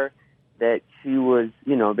to her that she was,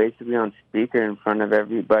 you know, basically on speaker in front of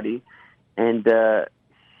everybody. And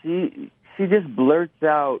she just blurts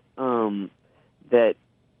out that,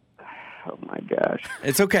 oh my gosh.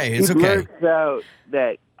 It's okay. It's she okay. blurts out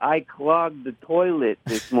that I clogged the toilet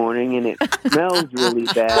this morning and it smells really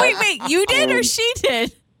bad. Wait, you did or she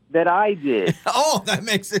did? That I did. Oh, that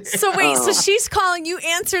makes it. So wait, so she's calling you,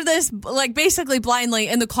 answer this like basically blindly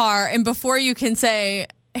in the car, and before you can say,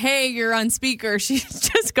 hey, you're on speaker, she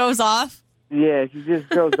just goes off? Yeah, she just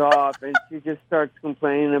goes off and she just starts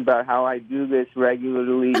complaining about how I do this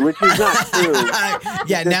regularly, which is not true.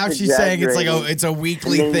 Yeah, now she's saying it's like it's a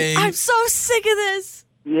weekly thing. I'm so sick of this.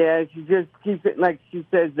 Yeah, she just keeps it like she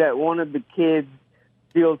says that one of the kids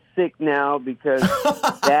feels sick now because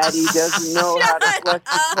Daddy doesn't know how to flush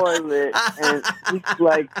the toilet, and she's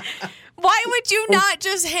like, why would you not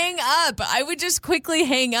just hang up? I would just quickly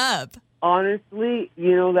hang up. Honestly,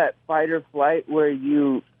 you know that fight or flight where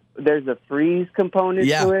there's a freeze component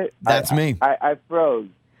to it? That's me. I froze.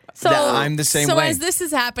 So I'm the same way. So as this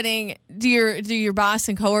is happening, do your boss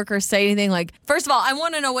and coworkers say anything like, first of all, I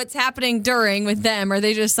want to know what's happening during with them. Are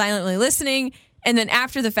they just silently listening? And then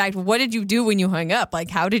after the fact, what did you do when you hung up? Like,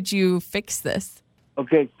 how did you fix this?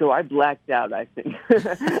 Okay, so I blacked out, I think.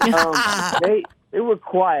 They were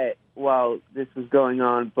quiet while this was going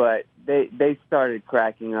on, but they started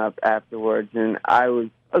cracking up afterwards, and I was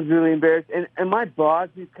really embarrassed. And my boss,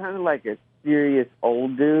 he's kind of like a serious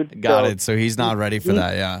old dude. Got it. So he's not ready for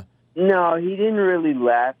that, yeah. No, he didn't really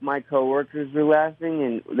laugh. My coworkers were laughing,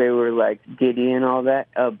 and they were like giddy and all that.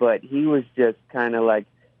 But he was just kind of like,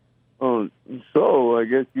 "Oh, so I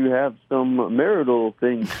guess you have some marital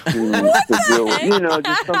things to deal with."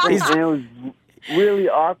 Just something. And it was really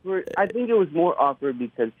awkward. I think it was more awkward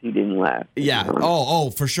because he didn't laugh. Yeah. Oh,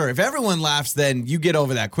 for sure. If everyone laughs, then you get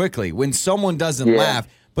over that quickly. When someone doesn't laugh.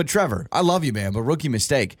 But Trevor, I love you, man, but rookie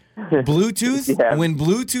mistake. Bluetooth, when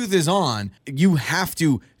Bluetooth is on, you have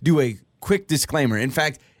to do a quick disclaimer. In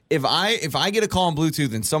fact, if I get a call on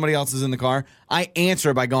Bluetooth and somebody else is in the car, I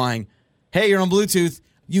answer by going, "Hey, you're on Bluetooth."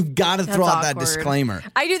 You've got to throw out that disclaimer.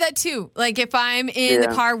 I do that too. Like if I'm in the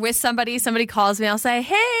car with somebody calls me, I'll say,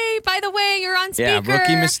 "Hey, by the way, you're on speaker." Yeah,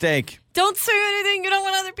 rookie mistake. Don't say anything you don't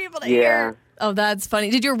want other people to hear. Oh, that's funny.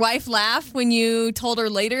 Did your wife laugh when you told her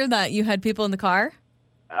later that you had people in the car?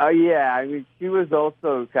 Oh, yeah. I mean, she was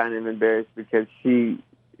also kind of embarrassed because she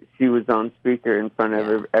was on speaker in front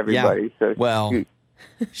of everybody. Yeah. So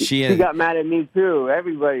she got mad at me too.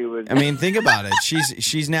 Everybody was. I mean, think about it.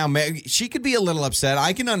 She's now married. She could be a little upset.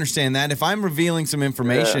 I can understand that. If I'm revealing some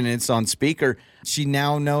information and it's on speaker, she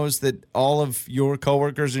now knows that all of your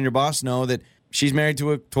coworkers and your boss know that she's married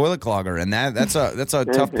to a toilet clogger, and that's a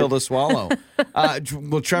tough pill to swallow.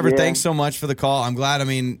 Well, Trevor, thanks so much for the call. I'm glad. I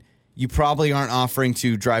mean, you probably aren't offering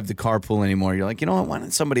to drive the carpool anymore. You're like, you know what? Why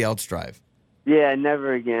don't somebody else drive? Yeah,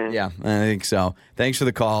 never again. Yeah, I think so. Thanks for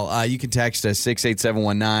the call. You can text us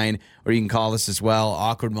 68719, or you can call us as well.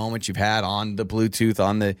 Awkward moments you've had on the Bluetooth.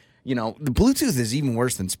 The Bluetooth is even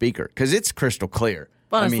worse than speaker because it's crystal clear.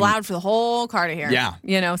 Well, it's loud for the whole car to hear.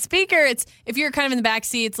 Yeah. Speaker, if you're kind of in the back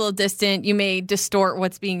seat, it's a little distant. You may distort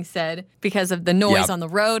what's being said because of the noise on the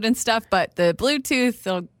road and stuff, but the Bluetooth,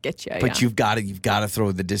 they'll get you. But you've got to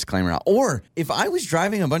throw the disclaimer out. Or if I was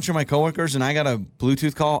driving a bunch of my coworkers and I got a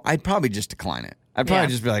Bluetooth call, I'd probably just decline it. I'd probably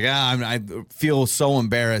just be like, I feel so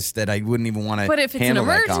embarrassed that I wouldn't even want to handle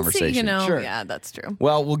that conversation. But if it's an emergency, Sure. Yeah, that's true.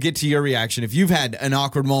 Well, we'll get to your reaction. If you've had an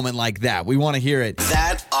awkward moment like that, we want to hear it.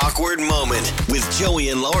 That awkward moment with Joey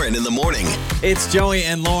and Lauren in the morning. It's Joey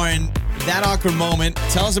and Lauren. That awkward moment.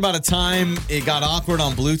 Tell us about a time it got awkward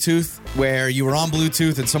on Bluetooth, where you were on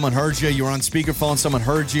Bluetooth and someone heard you. You were on speakerphone, someone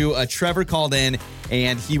heard you. Trevor called in,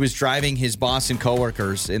 and he was driving his boss and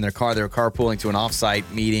coworkers in their car. They were carpooling to an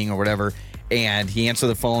offsite meeting or whatever. And he answered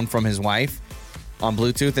the phone from his wife on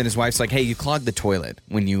Bluetooth, and his wife's like, "Hey, you clogged the toilet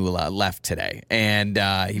when you left today." And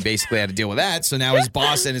he basically had to deal with that. So now his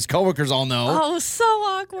boss and his coworkers all know. Oh, so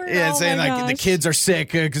awkward. Yeah, saying the kids are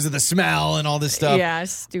sick because of the smell and all this stuff. Yeah,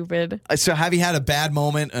 stupid. So have you had a bad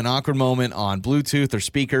moment, an awkward moment on Bluetooth or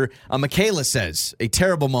speaker? Michaela says a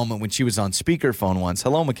terrible moment when she was on speakerphone once.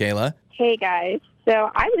 Hello, Michaela. Hey, guys.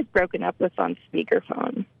 So I was broken up with on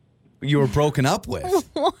speakerphone. You were broken up with?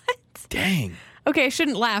 What? Dang. Okay, I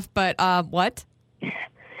shouldn't laugh, but what?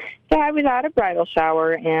 So I was at a bridal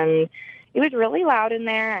shower, and it was really loud in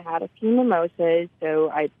there. I had a few mimosas, so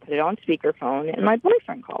I put it on speakerphone, and my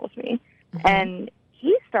boyfriend calls me. Mm-hmm. And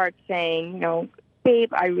he starts saying,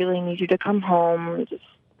 "Babe, I really need you to come home. Just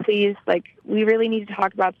please, we really need to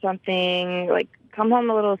talk about something. Come home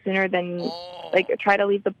a little sooner than, try to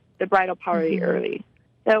leave the bridal party early."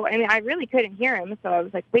 So, I mean, I really couldn't hear him, so I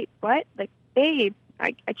was like, "Wait, what? Babe,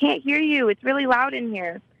 I can't hear you. It's really loud in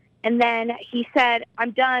here." And then he said,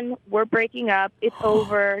 "I'm done. We're breaking up. It's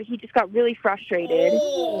over." He just got really frustrated.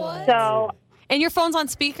 So, and your phone's on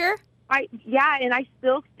speaker? And I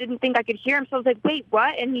still didn't think I could hear him. So I was like, "Wait,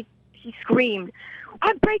 what?" And he screamed,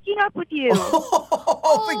 "I'm breaking up with you."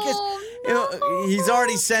 Because he's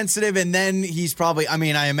already sensitive, and then he's probably, I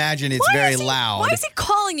imagine it's very loud. Why is he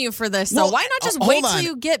calling you for this, though? Why not just wait till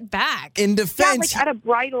you get back? In defense. At a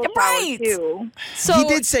bridal shower, too. So he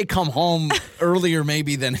did say come home earlier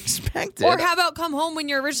maybe than expected. Or how about come home when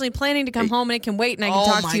you're originally planning to come home and it can wait and I can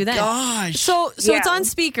talk to you then? Oh, my gosh. So it's on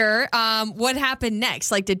speaker. What happened next?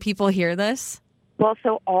 Did people hear this? Well,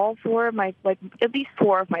 so all four of my, at least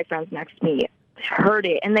four of my friends next to me heard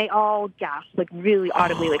it, and they all gasped, really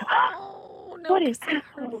audibly, "Oh, no, what is that?"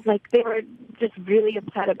 They were just really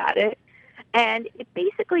upset about it. And it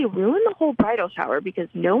basically ruined the whole bridal shower because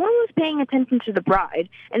no one was paying attention to the bride,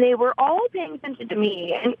 and they were all paying attention to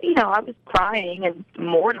me. And, I was crying and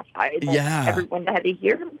mortified that everyone had to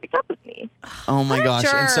hear him pick up with me. Oh, my gosh.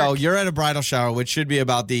 Jerk. And so you're at a bridal shower, which should be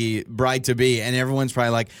about the bride-to-be, and everyone's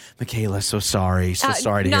probably like, "Michaela, so sorry to hear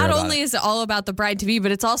about it." Not only is it all about the bride-to-be,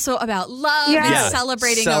 but it's also about love and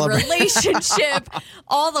celebrating a relationship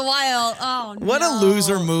all the while. Oh, no. What a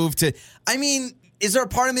loser move to... is there a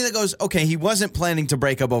part of me that goes, okay, he wasn't planning to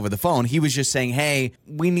break up over the phone. He was just saying, hey,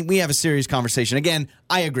 we have a serious conversation. Again,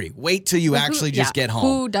 I agree. Wait till you actually just get home.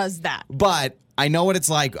 Who does that? But I know what it's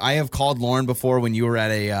like. I have called Lauren before when you were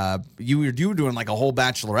at you were doing like a whole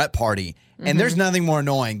bachelorette party. And there's nothing more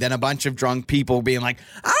annoying than a bunch of drunk people being like,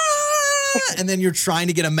 and then you're trying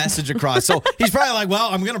to get a message across. So he's probably like, well,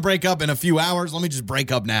 I'm going to break up in a few hours. Let me just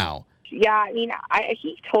break up now. Yeah, I mean,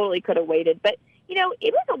 he totally could have waited. But,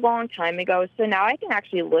 it was a long time ago, so now I can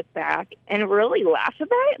actually look back and really laugh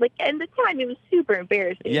about it. Like, at the time, it was super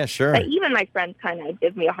embarrassing. Yeah, sure. But even my friends kind of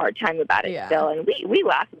give me a hard time about it still, and we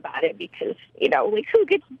laugh about it because, like, who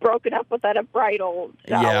gets broken up with at a bridal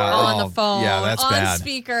shower? Yeah, On the phone, yeah, that's on bad.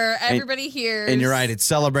 speaker, everybody hears. And you're right. It's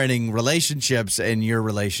celebrating relationships, and your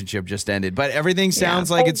relationship just ended. But everything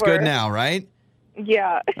sounds like it's good now, right?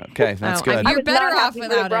 Yeah. Okay, that's good. You're I was better not off happy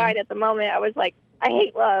without with the bride him. at the moment. I was like, I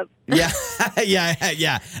hate love. Yeah,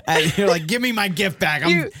 yeah. And you're like, give me my gift back.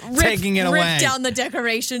 I'm taking it away. Rip down the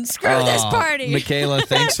decoration. Screw this party. Michaela,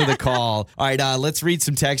 thanks for the call. All right, let's read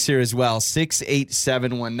some texts here as well.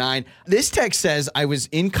 68719. This text says, I was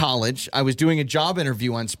in college. I was doing a job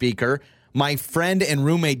interview on speaker. My friend and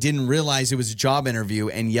roommate didn't realize it was a job interview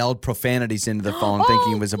and yelled profanities into the phone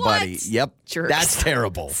thinking it was a buddy. Yep. Jerks. That's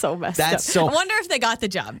terrible. So messed That's up. I wonder if they got the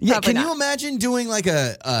job. Yeah, Probably can not. you imagine doing like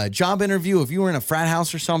a job interview if you were in a frat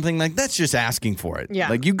house or something? Like, that's just asking for it. Yeah.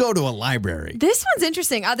 Like, you go to a library. This one's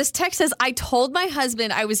interesting. This text says, I told my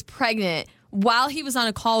husband I was pregnant while he was on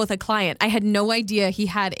a call with a client. I had no idea he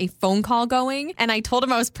had a phone call going, and I told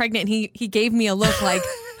him I was pregnant, and he gave me a look like...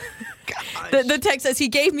 The text says he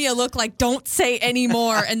gave me a look like, don't say any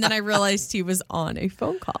more. And then I realized he was on a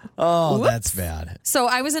phone call. Oh, Whoops. that's bad. So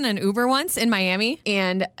I was in an Uber once in Miami,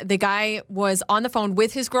 and the guy was on the phone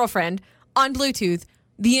with his girlfriend on Bluetooth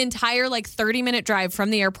the entire 30-minute drive from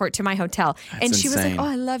the airport to my hotel. And she was insane. like, oh,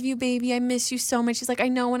 I love you, baby. I miss you so much. She's like, I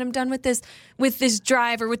know when I'm done with this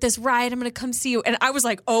drive or with this ride, I'm going to come see you. And I was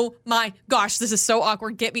like, oh my gosh, this is so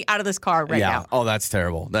awkward. Get me out of this car right now. Oh, that's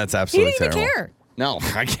terrible. That's He absolutely didn't even terrible. care. No,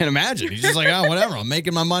 I can't imagine. He's just like, oh, whatever. I'm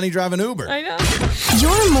making my money driving Uber. I know.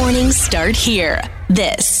 Your mornings start here.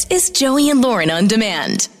 This is Joey and Lauren on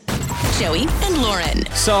demand. Joey and Lauren.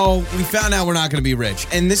 So we found out we're not going to be rich.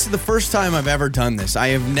 And this is the first time I've ever done this. I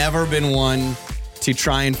have never been one to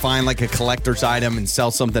try and find a collector's item and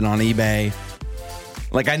sell something on eBay.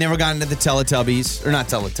 I never got into the Teletubbies. Or not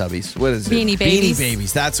Teletubbies. What is it? Beanie Babies. Beanie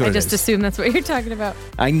Babies. That's what it is. I just assumed that's what you're talking about.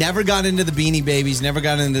 I never got into the Beanie Babies, never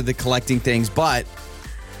got into the collecting things, but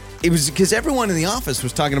it was because everyone in the office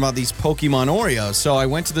was talking about these Pokemon Oreos. So I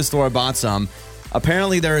went to the store, I bought some.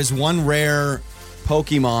 Apparently there is one rare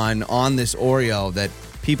Pokemon on this Oreo that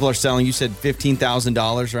people are selling. You said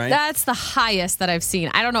 $15,000, right? That's the highest that I've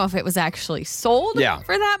seen. I don't know if it was actually sold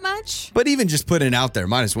for that much. But even just putting it out there,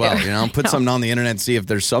 might as well, put something on the internet and see if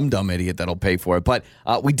there's some dumb idiot that'll pay for it. But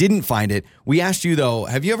we didn't find it. We asked you, though,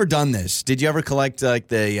 have you ever done this? Did you ever collect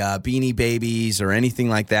the Beanie Babies or anything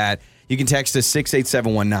like that? You can text us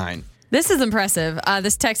 68719. This is impressive.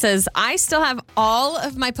 This text says, I still have all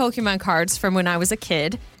of my Pokemon cards from when I was a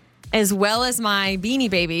kid, as well as my Beanie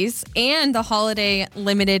Babies and the holiday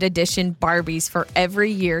limited edition Barbies for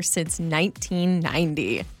every year since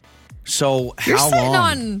 1990. So You're how sitting long?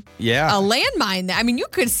 on Yeah. a landmine there. I mean, you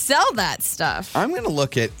could sell that stuff. I'm going to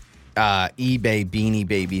look at eBay Beanie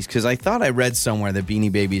Babies because I thought I read somewhere that Beanie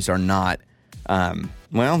Babies are not.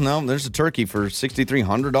 No, there's a turkey for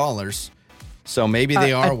 $6,300. So maybe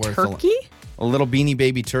they are worth turkey? a little Beanie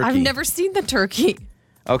Baby turkey. I've never seen the turkey.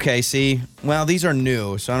 Okay, see, well, these are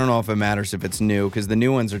new, so I don't know if it matters if it's new because the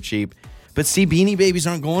new ones are cheap. But see, Beanie Babies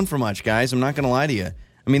aren't going for much, guys. I'm not going to lie to you.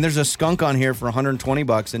 I mean, there's a skunk on here for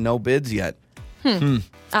 $120 and no bids yet.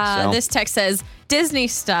 This text says, Disney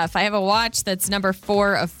stuff. I have a watch that's number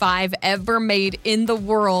 4 of 5 ever made in the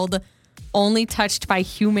world, only touched by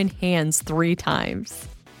human hands 3 times.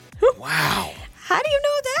 Wow. How do you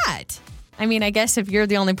know that? I mean, I guess if you're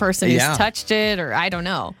the only person who's touched it, or I don't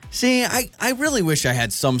know. See, I really wish I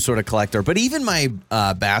had some sort of collector, but even my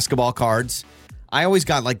basketball cards, I always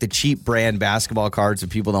got the cheap brand basketball cards that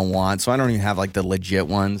people don't want, so I don't even have the legit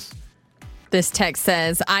ones. This text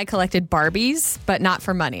says, I collected Barbies, but not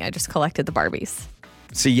for money. I just collected the Barbies.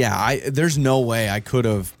 See, yeah, there's no way I could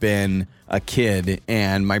have been a kid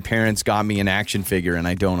and my parents got me an action figure and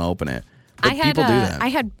I don't open it. But people do that. I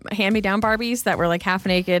had hand-me-down Barbies that were half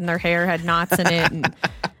naked and their hair had knots in it, and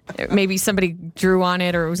maybe somebody drew on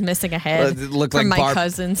it or it was missing a head. It looked from like my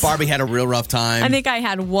cousins. Barbie had a real rough time. I think I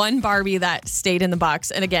had one Barbie that stayed in the box,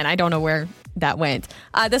 and again, I don't know where that went.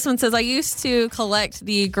 This one says, I used to collect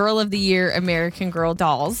the Girl of the Year American Girl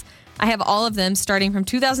dolls. I have all of them starting from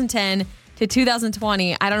 2010 to to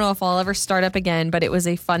 2020. I don't know if I'll ever start up again, but it was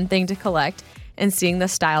a fun thing to collect and seeing the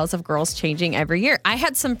styles of girls changing every year. I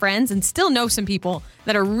had some friends and still know some people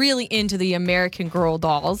that are really into the American Girl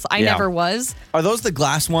dolls. I never was. Are those the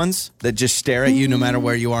glass ones that just stare at you no matter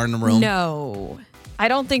where you are in the room? No. I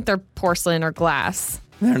don't think they're porcelain or glass.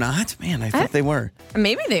 They're not? Man, I thought they were.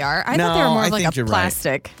 Maybe they are. I thought they were more of like a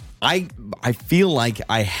plastic. Right. I feel like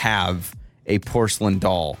I have a porcelain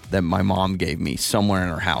doll that my mom gave me somewhere in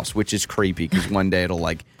her house, which is creepy because one day it'll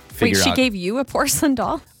like figure out. Wait, she gave you a porcelain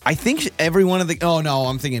doll? I think every one of the... Oh, no,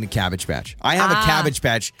 I'm thinking of Cabbage Patch. I have a Cabbage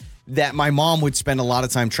Patch that my mom would spend a lot of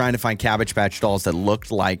time trying to find Cabbage Patch dolls that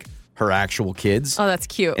looked like her actual kids. Oh, that's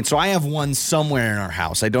cute. And so I have one somewhere in our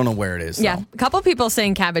house. I don't know where it is, Yeah, though. a couple people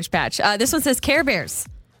saying Cabbage Patch. This one says Care Bears.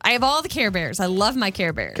 I have all the Care Bears. I love my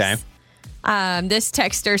Care Bears. Okay. This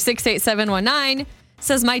texter, 68719,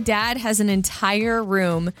 says my dad has an entire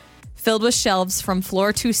room filled with shelves from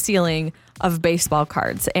floor to ceiling of baseball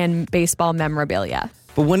cards and baseball memorabilia.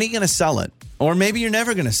 But when are you going to sell it? Or maybe you're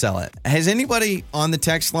never going to sell it. Has anybody on the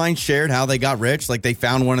text line shared how they got rich? Like they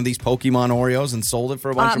found one of these Pokemon Oreos and sold it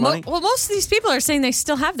for a bunch of money? Well, most of these people are saying they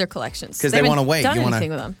still have their collections. Because they want to wait. Done You anything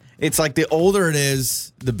with them. It's like the older it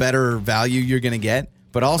is, the better value you're going to get.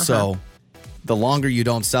 But also, the longer you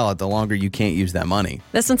don't sell it, the longer you can't use that money.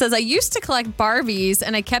 This one says, I used to collect Barbies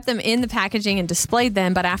and I kept them in the packaging and displayed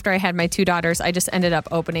them. But after I had my 2 daughters, I just ended up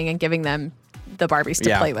opening and giving them the Barbies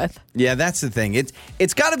to play with. Yeah, that's the thing.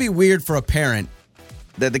 It's got to be weird for a parent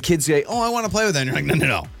that the kids say, oh, I want to play with that. And you're like,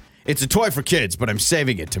 no. It's a toy for kids, but I'm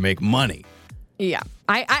saving it to make money. Yeah.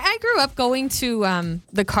 I grew up going to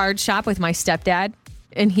the card shop with my stepdad,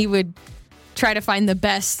 and he would try to find the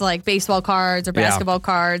best like baseball cards or basketball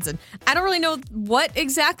cards. And I don't really know what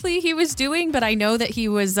exactly he was doing, but I know that he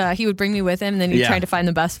would bring me with him, and then he'd try to find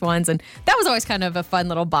the best ones. And that was always kind of a fun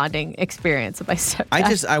little bonding experience with my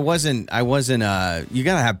stepdad. I wasn't, you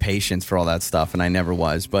got to have patience for all that stuff. And I never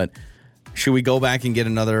was, but should we go back and get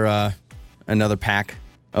another pack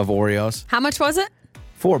of Oreos? How much was it?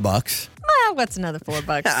 $4. Well, what's another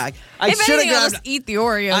 $4? I if should anything, have I'll just eat the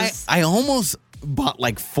Oreos. I almost bought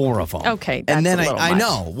like 4 of them. Okay, that's and then a little I much.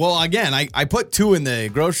 know. Well, again, I put 2 in the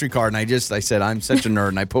grocery cart, and I said I'm such a nerd,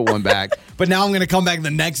 and I put one back. But now I'm going to come back the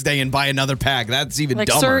next day and buy another pack. That's even like,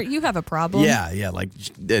 dumber. sir, you have a problem. Yeah. Like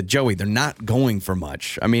Joey, they're not going for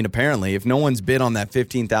much. I mean, apparently, if no one's bid on that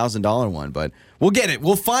 $15,000 one, but we'll get it.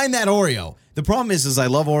 We'll find that Oreo. The problem is I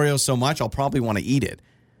love Oreos so much, I'll probably want to eat it.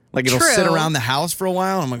 Like it'll sit around the house for a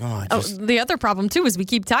while. And I'm like, the other problem too is we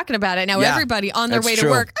keep talking about it now. Everybody on their way to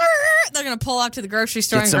work, they're gonna pull up to the grocery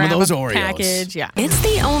store and some grab of those a Oreos. package. Yeah, It's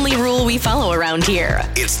the only rule we follow around here.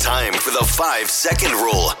 It's time for the 5-second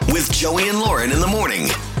rule with Joey and Lauren in the morning.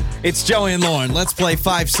 It's Joey and Lauren. Let's play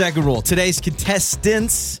 5-second rule. Today's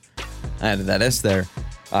contestants, I added that S there,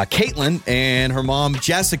 Caitlin and her mom,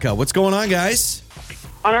 Jessica. What's going on, guys?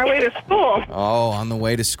 On our way to school. Oh, on the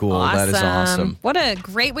way to school. That is awesome. What a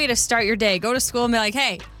great way to start your day. Go to school and be like,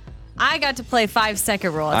 hey, I got to play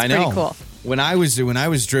 5-second rule. That's I know. pretty cool. When I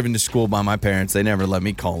was driven to school by my parents, they never let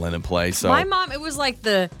me call in and play. So My mom, it was like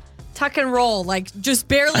the tuck and roll, like just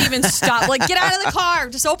barely even stop. Like, get out of the car.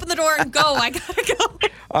 Just open the door and go. I gotta go.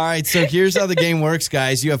 All right, so here's how the game works,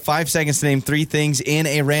 guys. You have 5 seconds to name 3 things in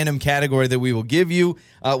a random category that we will give you.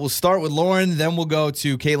 We'll start with Lauren, then we'll go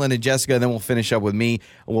to Caitlin and Jessica, then we'll finish up with me.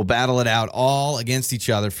 We'll battle it out all against each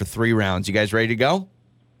other for 3 rounds. You guys ready to go?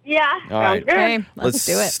 Yeah. All right. Okay, let's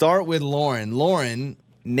do it. Start with Lauren. Lauren,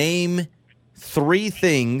 name 3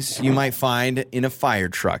 things you might find in a fire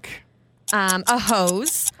truck. A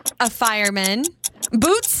hose, a fireman,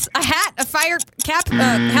 boots, a hat, a fire cap,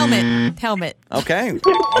 helmet. Okay, I'm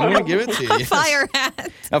going to give it to you. A fire hat.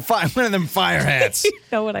 One of them fire hats. You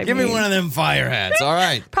know what I Give mean. me one of them fire hats. All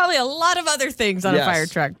right. Probably a lot of other things on Yes. a fire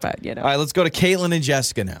truck, but you know. All right, let's go to Caitlin and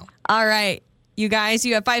Jessica now. All right, you guys,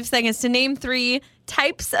 you have 5 seconds to name 3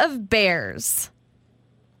 types of bears.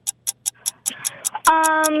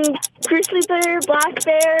 Grizzly bear, black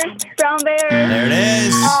bear, brown bear. There it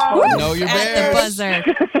is. Know your At bears. the buzzer.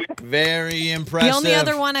 Very impressive. The only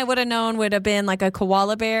other one I would have known would have been like a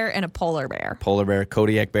koala bear and a polar bear. Polar bear,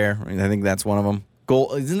 Kodiak bear. I think that's one of them.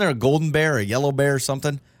 Isn't there a golden bear, a yellow bear or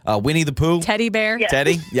something? Winnie the Pooh? Teddy bear. Yeah.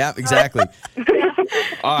 Teddy? Yeah, exactly.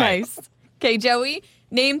 All right. Nice. Okay, Joey,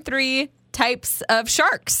 name 3 types of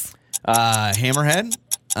sharks. Hammerhead,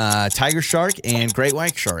 tiger shark, and great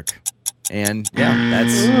white shark. And yeah,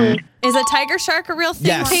 that's... Is a tiger shark a real thing,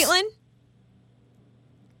 Yes. Caitlin?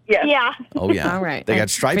 Yes. Yeah. Oh, yeah. All right. They I got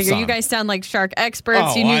stripes figure on you them. guys sound like shark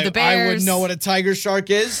experts. You knew the bears. I wouldn't know what a tiger shark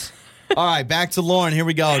is. All right, back to Lauren. Here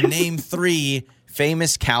we go. Name 3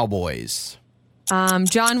 famous cowboys.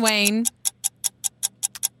 John Wayne,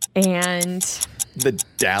 And The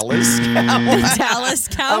Dallas Cowboys. the Dallas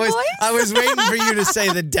Cowboys? I was waiting for you to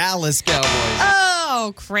say the Dallas Cowboys.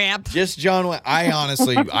 Oh, crap. Just John Wayne.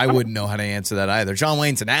 I wouldn't know how to answer that either. John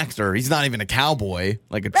Wayne's an actor. He's not even a cowboy,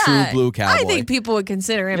 like a true blue cowboy. I think people would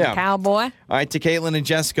consider him a cowboy. All right, to Caitlin and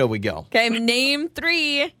Jessica we go. Okay, name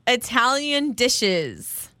 3 Italian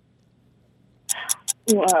dishes.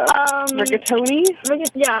 Rigatoni?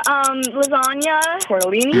 Lasagna.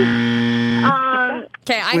 Tortellini?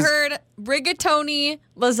 Okay, I heard rigatoni,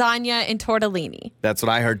 lasagna, and tortellini. That's what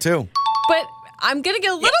I heard too. But I'm going to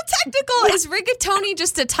get a little technical. Is rigatoni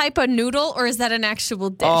just a type of noodle, or is that an actual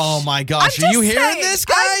dish? Oh my gosh, are you hearing this,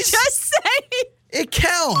 guys? I'm just saying. It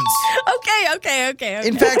counts. Okay.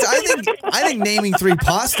 In fact, I think naming 3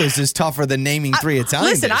 pastas is tougher than naming 3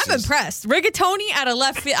 Italian dishes. I'm impressed. Rigatoni out of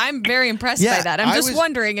left field. I'm very impressed by that. I'm just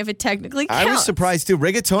wondering if it technically counts. I was surprised too.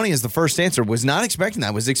 Rigatoni is the first answer. Was not expecting that.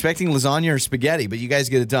 I was expecting lasagna or spaghetti, but you guys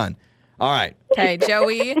get it done. All right. Okay,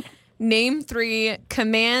 Joey, name 3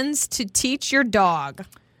 commands to teach your dog.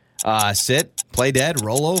 Sit, play dead,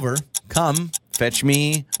 roll over, come, fetch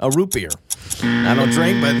me a root beer. I don't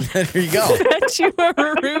drink, but there you go. Fetch you a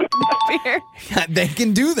root beer. They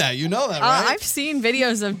can do that. You know that, right? I've seen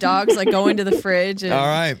videos of dogs like go into the fridge. And, all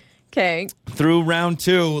right. Okay. Through round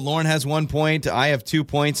 2, Lauren has 1 point. I have 2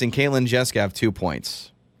 points, and Caitlin and Jessica have 2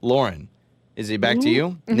 points. Lauren, is it back to you?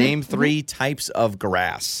 Mm-hmm. Name 3 types of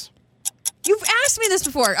grass. You've asked me this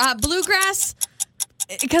before. Bluegrass,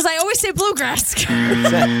 because I always say bluegrass.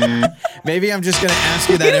 Maybe I'm just going to ask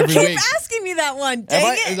you that every keep week. asking me that one.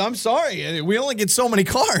 Dang it. I'm sorry. We only get so many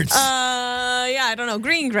cards. Yeah, I don't know.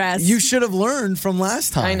 Green grass. You should have learned from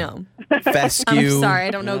last time. I know. Fescue. I'm sorry.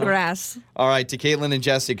 I don't know grass. All right, to Caitlin and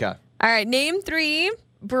Jessica. All right. Name 3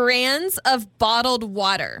 brands of bottled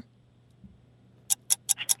water.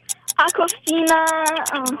 Aquafina,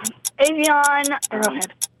 Avion,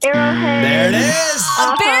 Arrowhead. There it is.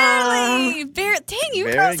 Barely. Dang,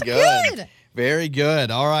 you guys are good. Very good.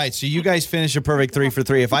 All right, so you guys finish a perfect 3 for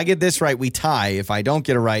 3. If I get this right, we tie. If I don't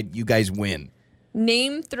get it right, you guys win.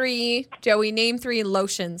 Name 3, Joey, name 3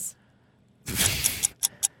 lotions.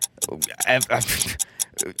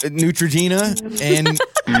 Neutrogena and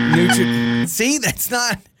See, that's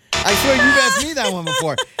not... I swear you've asked me that one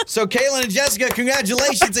before. So, Caitlin and Jessica,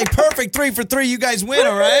 congratulations. A perfect 3 for 3. You guys win,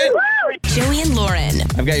 all right? Joey and Lauren.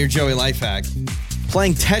 I've got your Joey life hack.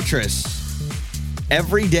 Playing Tetris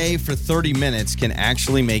every day for 30 minutes can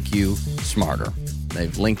actually make you smarter.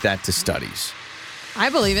 They've linked that to studies.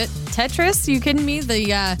 I believe it. Tetris, you kidding me?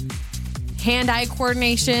 The hand-eye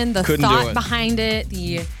coordination, the thought behind it,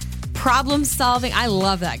 the problem solving. I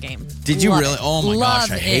love that game. Did you really? It. Oh my love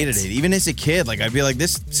gosh, I hated it. Even as a kid, like I'd be like,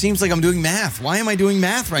 this seems like I'm doing math. Why am I doing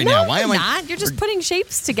math right now? Why am you're not. You're just putting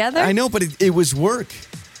shapes together. I know, but it was work.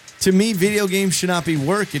 To me, video games should not be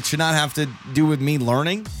work. It should not have to do with me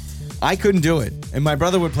learning. I couldn't do it. And my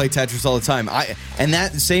brother would play Tetris all the time. And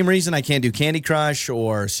that same reason I can't do Candy Crush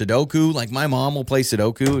or Sudoku. Like my mom will play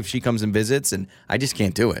Sudoku if she comes and visits, and I just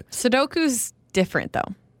can't do it. Sudoku's different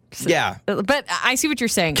though. Yeah. But I see what you're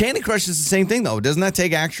saying. Candy Crush is the same thing though. Doesn't that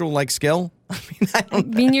take actual skill? I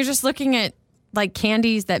mean, you're just looking at like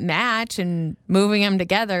candies that match and moving them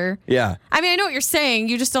together. Yeah. I mean, I know what you're saying.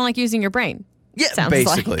 You just don't like using your brain. Yeah, sounds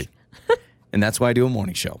basically. And that's why I do a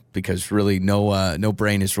morning show, because really no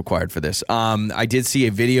brain is required for this. I did see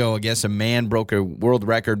a video. I guess a man broke a world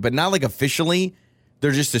record, but not like officially.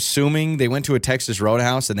 They're just assuming. They went to a Texas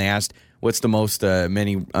Roadhouse and they asked, what's the most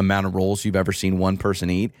many amount of rolls you've ever seen one person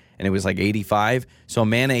eat? And it was like 85. So a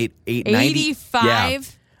man ate 85? Yeah,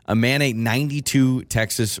 a man ate 92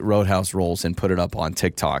 Texas Roadhouse rolls and put it up on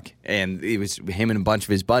TikTok. And it was him and a bunch of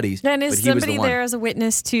his buddies. Then is somebody there as a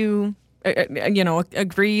witness to...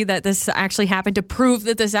 agree that this actually happened, to prove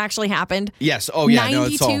that this actually happened? Yes. Oh, yeah. 92? No,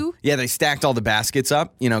 it's all, yeah, they stacked all the baskets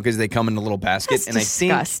up, because they come in a little basket. That's and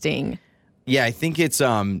disgusting. I think it's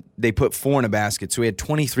they put 4 in a basket, so we had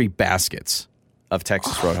 23 baskets of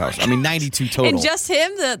Texas Roadhouse. I mean, 92 total. And just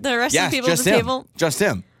him? The rest of the people at the table? Just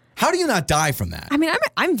him. How do you not die from that? I mean,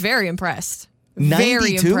 I'm very impressed. 92?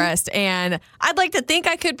 Very impressed. And I'd like to think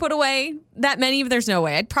I could put away that many, but there's no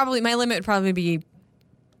way. My limit would probably be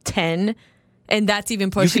 10, and that's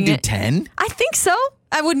even pushing it. You could do 10? I think so.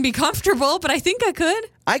 I wouldn't be comfortable, but I think I could.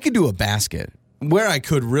 I could do a basket. Where I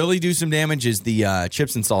could really do some damage is the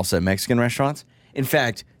chips and salsa at Mexican restaurants. In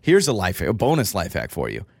fact, here's a bonus life hack for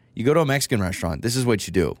you. You go to a Mexican restaurant, this is what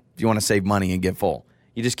you do if you want to save money and get full.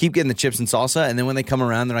 You just keep getting the chips and salsa, and then when they come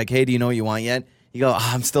around, they're like, hey, do you know what you want yet? You go,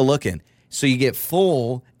 I'm still looking. So you get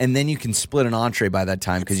full, and then you can split an entree by that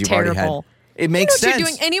time because you've already had... It makes sense. You're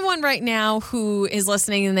doing. Anyone right now who is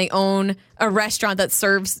listening and they own a restaurant that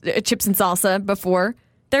serves chips and salsa before,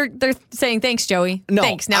 They're saying, thanks, Joey. No,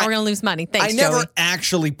 thanks. Now we're going to lose money. Thanks, I never Joey.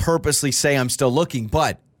 actually purposely say I'm still looking,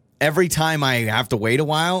 but every time I have to wait a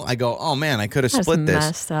while, I go, oh, man, I could have split this.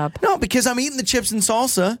 Messed up. No, because I'm eating the chips and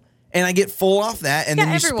salsa, and I get full off that, and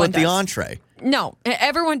then you split the entree. No,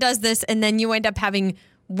 everyone does this, and then you end up having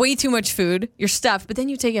way too much food, you're stuffed, but then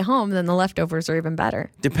you take it home, and then the leftovers are even better.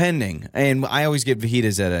 Depending. And I always get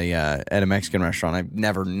fajitas at a Mexican restaurant. I've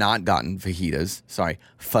never not gotten fajitas. Sorry,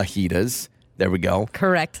 fajitas. There we go.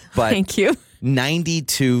 Correct. But Thank you.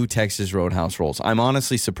 92 Texas Roadhouse rolls. I'm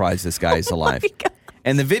honestly surprised this guy is alive.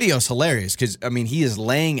 And the video's hilarious because, I mean, he is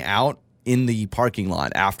laying out in the parking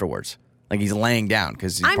lot afterwards. Like he's laying down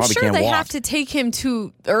because he probably can't walk. I'm sure they have to take him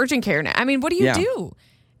to urgent care now. I mean, what do you do?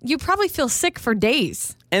 You probably feel sick for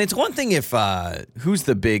days. And it's one thing if, who's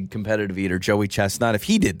the big competitive eater, Joey Chestnut, if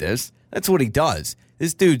he did this, that's what he does.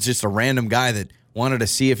 This dude's just a random guy that wanted to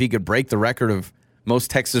see if he could break the record of most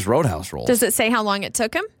Texas Roadhouse rolls. Does it say how long it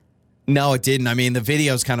took him? No, it didn't. I mean, the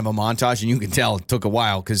video's kind of a montage, and you can tell it took a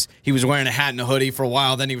while because he was wearing a hat and a hoodie for a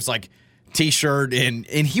while. Then he was like T-shirt, and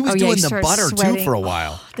he was doing the butter, sweating. Too, for a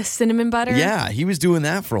while. Oh, the cinnamon butter? Yeah, he was doing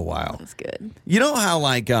that for a while. That's good. You know how,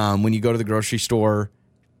 like, when you go to the grocery store,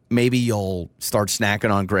 maybe you'll start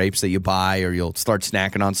snacking on grapes that you buy, or you'll start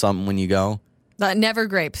snacking on something when you go? Never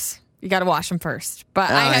grapes. You got to wash them first. But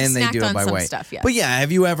I have snacked on some stuff, yeah. But yeah,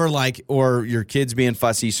 have you ever, like, or your kid's being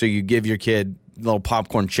fussy, so you give your kid a little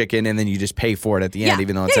popcorn chicken, and then you just pay for it at the end,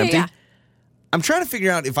 even though it's empty? Yeah. I'm trying to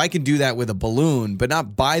figure out if I can do that with a balloon, but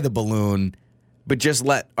not buy the balloon, but just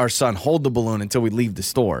let our son hold the balloon until we leave the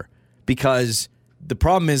store. Because the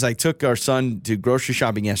problem is I took our son to grocery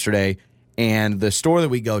shopping yesterday, and the store that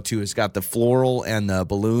we go to has got the floral and the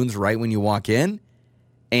balloons right when you walk in.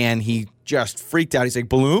 And he just freaked out. He's like,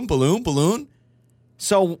 balloon, balloon, balloon.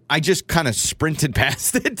 So I just kind of sprinted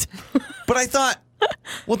past it. But I thought,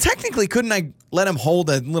 well, technically, couldn't I let him hold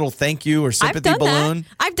a little thank you or sympathy balloon?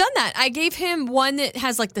 I've done that. I gave him one that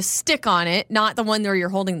has like the stick on it, not the one where you're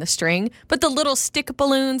holding the string, but the little stick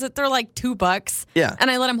balloons that they're like $2. Yeah. And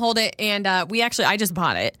I let him hold it, and I just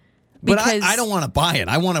bought it. But I don't want to buy it.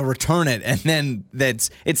 I want to return it, and then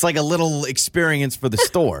it's like a little experience for the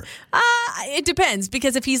store. It depends,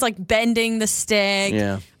 because if he's like bending the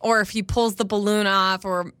stick, or if he pulls the balloon off,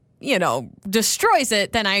 or destroys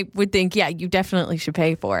it, then I would think, you definitely should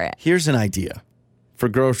pay for it. Here's an idea for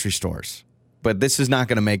grocery stores, but this is not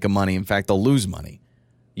going to make them money. In fact, they'll lose money.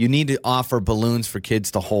 You need to offer balloons for kids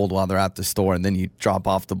to hold while they're at the store, and then you drop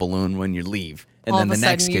off the balloon when you leave. And then the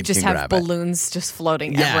next kid can grab it. You just have balloons just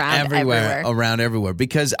floating around everywhere.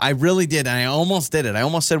 Because I really did, and I almost did it. I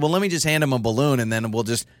almost said, well, let me just hand him a balloon, and then we'll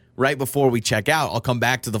just, right before we check out, I'll come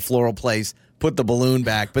back to the floral place, put the balloon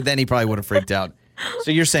back. But then he probably would have freaked out. So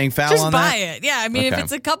you're saying foul on that? Just buy it. Yeah, I mean, if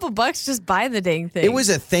it's a couple bucks, just buy the dang thing. It was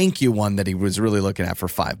a thank you one that he was really looking at for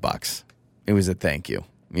 $5. It was a thank you,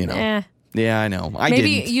 Yeah, I know. Maybe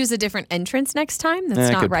use a different entrance next time.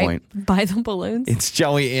 That's not right. Point. Buy the balloons. It's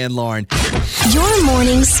Joey and Lauren. Your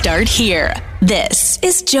mornings start here. This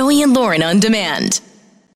is Joey and Lauren on Demand.